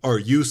are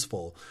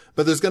useful.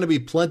 But there's going to be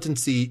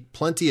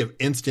plenty of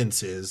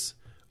instances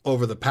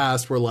over the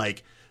past where,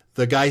 like,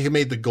 the guy who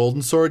made the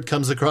golden sword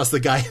comes across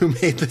the guy who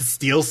made the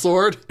steel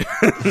sword.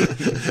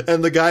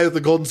 And the guy with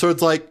the golden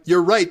sword's like,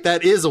 you're right,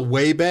 that is a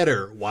way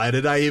better. Why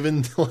did I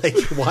even,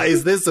 why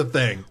is this a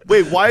thing?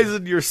 Wait, why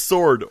isn't your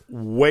sword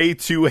way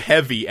too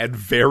heavy and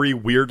very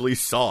weirdly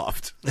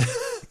soft?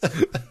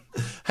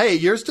 Hey,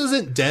 yours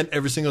doesn't dent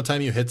every single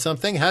time you hit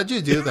something. How'd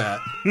you do that?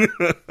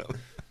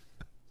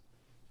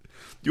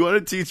 You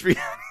want to teach me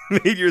how you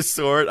made your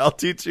sword? I'll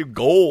teach you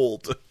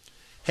gold.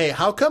 Hey,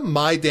 how come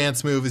my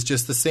dance move is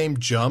just the same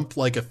jump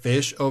like a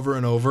fish over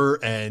and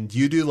over, and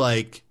you do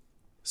like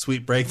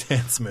sweet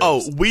breakdance moves?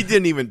 Oh, we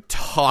didn't even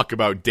talk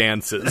about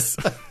dances.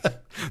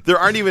 There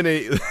aren't even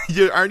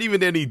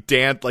any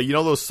dance, like, you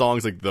know those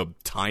songs like the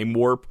Time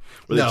Warp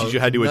where they teach you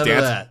how to do a none of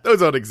dance? that. Those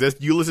don't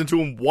exist. You listen to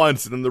them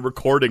once and then the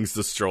recording's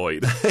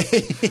destroyed.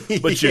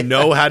 But you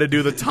know how to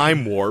do the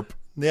Time Warp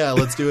Yeah,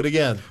 let's do it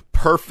again.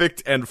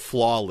 perfect and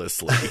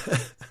flawlessly.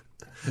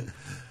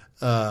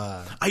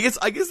 I guess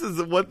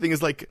the one thing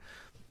is like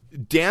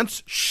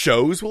dance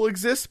shows will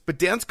exist, but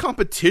dance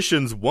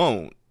competitions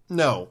won't.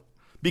 No.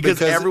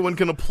 Because everyone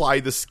can apply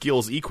the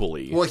skills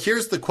equally. Well,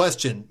 here's the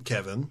question,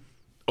 Kevin.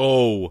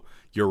 Oh,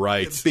 you're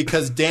right.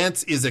 Because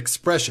dance is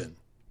expression.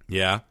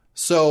 Yeah.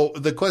 So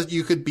the question,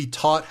 you could be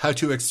taught how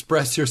to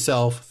express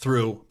yourself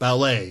through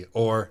ballet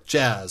or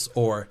jazz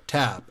or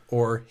tap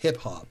or hip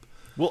hop.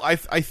 Well, I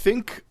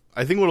think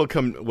what'll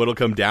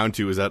come down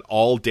to is that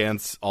all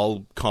dance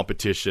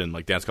competition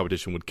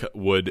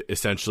would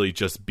essentially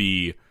just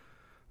be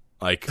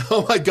like,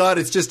 Oh my God,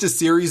 it's just a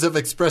series of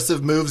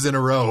expressive moves in a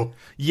row.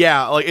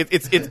 yeah, like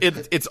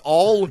it's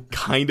all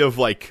kind of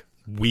like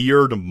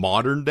weird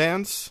modern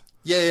dance.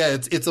 Yeah,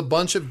 it's a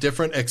bunch of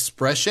different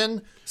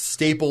expression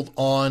stapled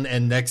on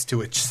and next to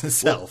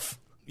itself.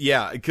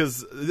 Yeah,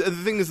 because the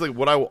thing is, like,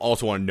 what I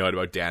also want to note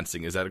about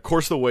dancing is that, of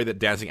course, the way that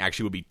dancing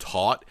actually would be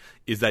taught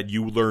is that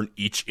you learn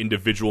each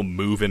individual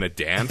move in a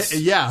dance.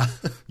 Yeah.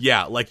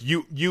 Yeah, like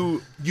you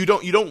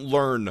don't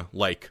learn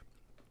like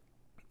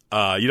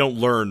you don't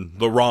learn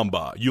the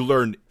rumba. You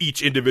learn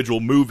each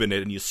individual move in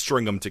it and you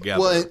string them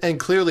together. Well, and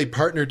clearly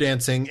partner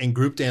dancing and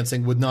group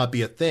dancing would not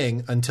be a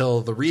thing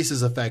until the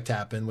Reese's effect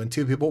happened when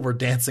two people were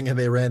dancing and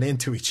they ran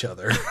into each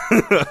other.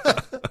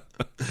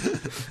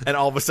 And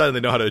all of a sudden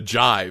they know how to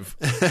jive.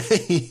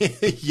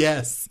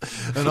 Yes.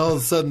 And all of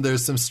a sudden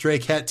there's some Stray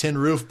Cat Tin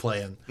Roof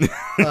playing.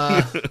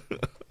 I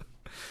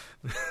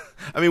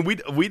mean, we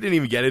didn't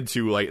even get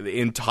into like the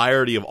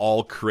entirety of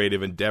all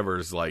creative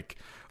endeavors, like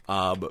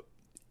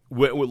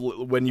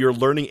when you're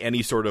learning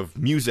any sort of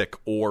music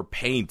or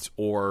paint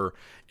or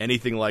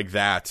anything like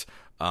that,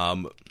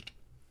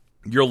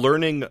 you're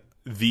learning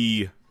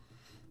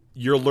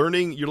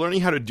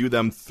how to do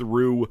them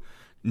through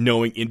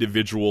knowing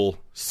individual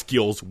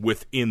skills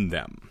within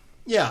them.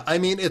 Yeah, I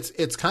mean,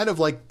 it's kind of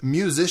like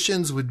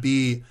musicians would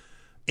be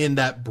in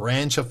that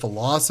branch of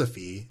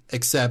philosophy,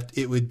 except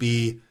it would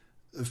be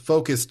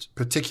focused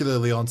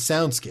particularly on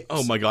soundscapes.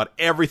 Oh my God,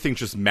 everything's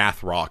just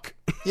math rock.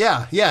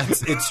 Yeah,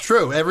 it's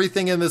true.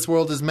 Everything in this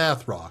world is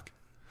math rock.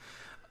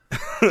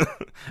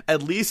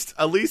 At least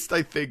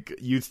I think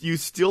you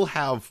still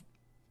have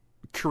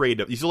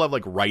creative. You still have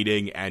like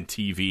writing and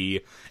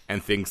TV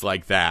and things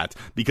like that,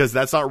 because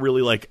that's not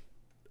really like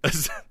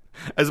as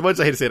much as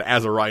I hate to say it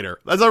as a writer,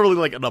 that's not really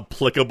like an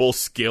applicable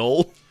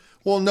skill.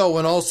 Well, no,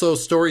 and also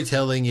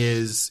storytelling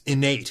is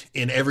innate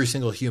in every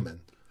single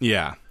human.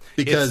 Yeah.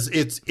 Because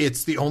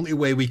it's the only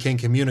way we can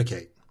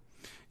communicate.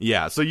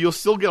 Yeah, so you'll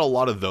still get a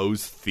lot of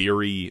those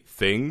theory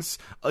things.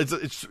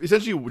 It's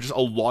essentially just a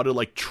lot of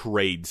like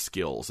trade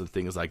skills and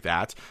things like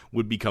that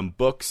would become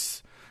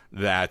books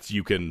that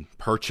you can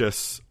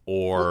purchase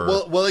or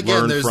well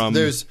again, learn from.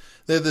 There's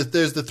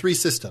the three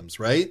systems,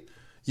 right?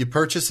 You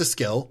purchase a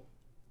skill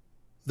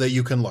that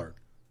you can learn.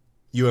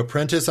 You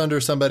apprentice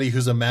under somebody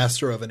who's a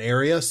master of an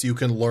area, so you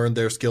can learn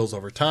their skills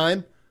over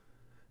time.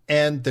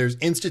 And there's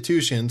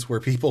institutions where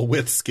people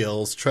with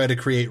skills try to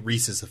create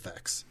Reese's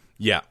effects.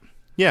 Yeah.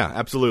 Yeah,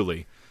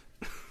 absolutely.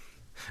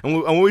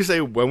 And when we say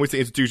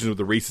institutions with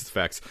the racist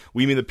effects,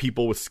 we mean the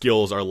people with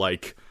skills are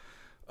like,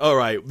 all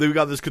right, we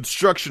got this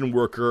construction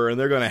worker, and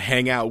they're going to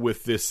hang out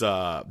with this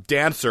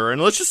dancer,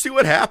 and let's just see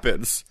what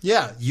happens.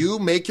 Yeah, you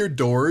make your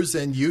doors,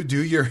 and you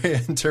do your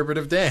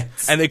interpretive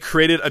dance. And they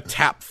created a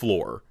tap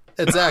floor.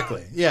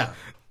 Exactly, yeah.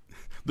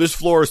 This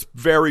floor is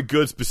very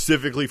good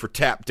specifically for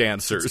tap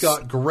dancers. It's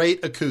got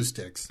great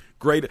acoustics.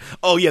 Great.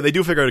 Oh, yeah, they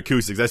do figure out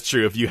acoustics. That's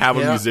true. If you have a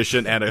Yeah.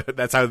 musician, and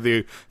that's how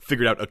they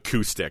figured out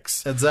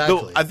acoustics. Exactly.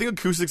 Though, I think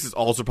acoustics is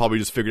also probably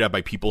just figured out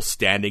by people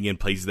standing in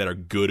places that are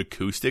good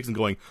acoustics and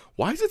going,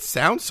 why does it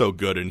sound so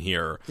good in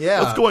here?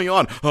 Yeah. What's going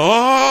on?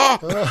 Ah!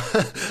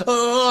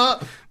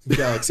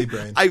 Galaxy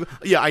brain.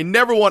 I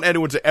never want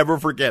anyone to ever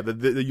forget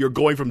that you're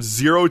going from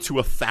 0 to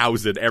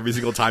 1,000 every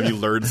single time you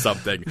learn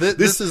something.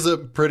 This is a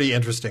pretty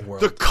interesting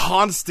world. The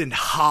constant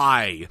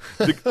high.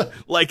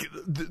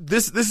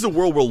 This is a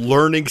world where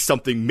learning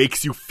something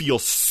makes you feel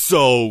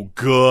so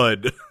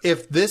good.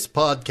 If this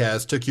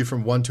podcast took you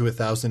from 1 to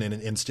 1,000 in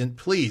an instant,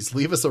 please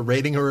leave us a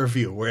rating or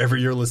review wherever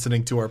you're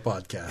listening to our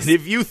podcast. And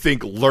if you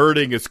think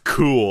learning is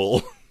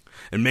cool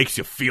and makes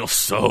you feel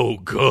so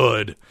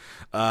good,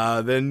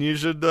 then you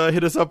should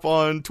hit us up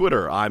on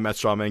Twitter. I'm at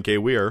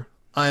StrawmanKWeir.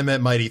 I'm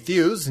at Mighty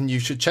Thews, and you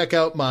should check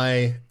out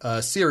my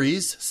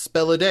series,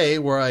 Spell a Day,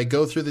 where I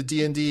go through the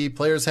D&D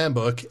Player's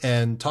Handbook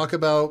and talk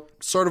about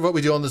sort of what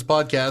we do on this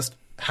podcast,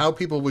 how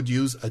people would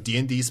use a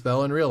D&D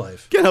spell in real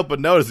life. Can't help but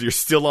notice that you're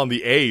still on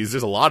the A's.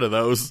 There's a lot of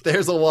those.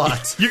 There's a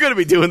lot. You're going to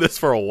be doing this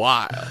for a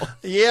while.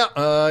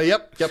 Yeah,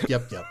 yep.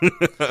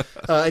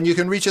 And you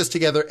can reach us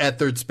together at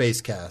Third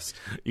Space Cast.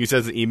 You can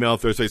send us an email,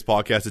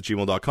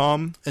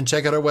 thirdspacepodcast@gmail.com. And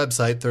check out our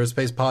website,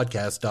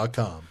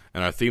 thirdspacepodcast.com.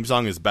 And our theme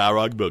song is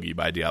Balrog Boogie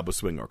by Diablo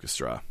Swing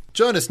Orchestra.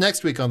 Join us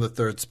next week on the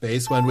Third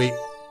Space when we...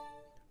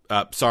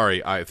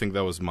 Sorry, I think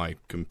that was my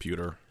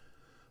computer.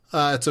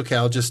 It's okay,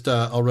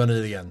 I'll run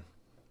it again.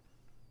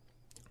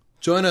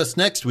 Join us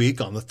next week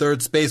on the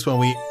Third Space when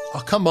we...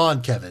 Oh, come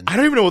on, Kevin. I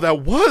don't even know what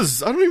that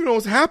was. I don't even know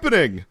what's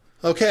happening.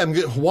 Okay,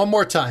 one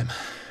more time.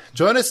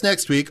 Join us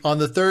next week on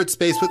the Third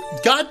Space with...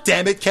 God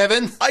damn it,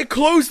 Kevin! I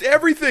closed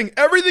everything.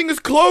 Everything is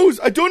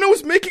closed. I don't know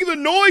what's making the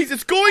noise.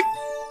 It's going...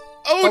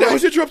 Oh, now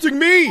it's interrupting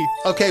me.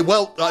 Okay,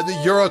 well,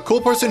 you're a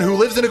cool person who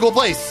lives in a cool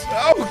place.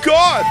 Oh,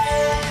 God.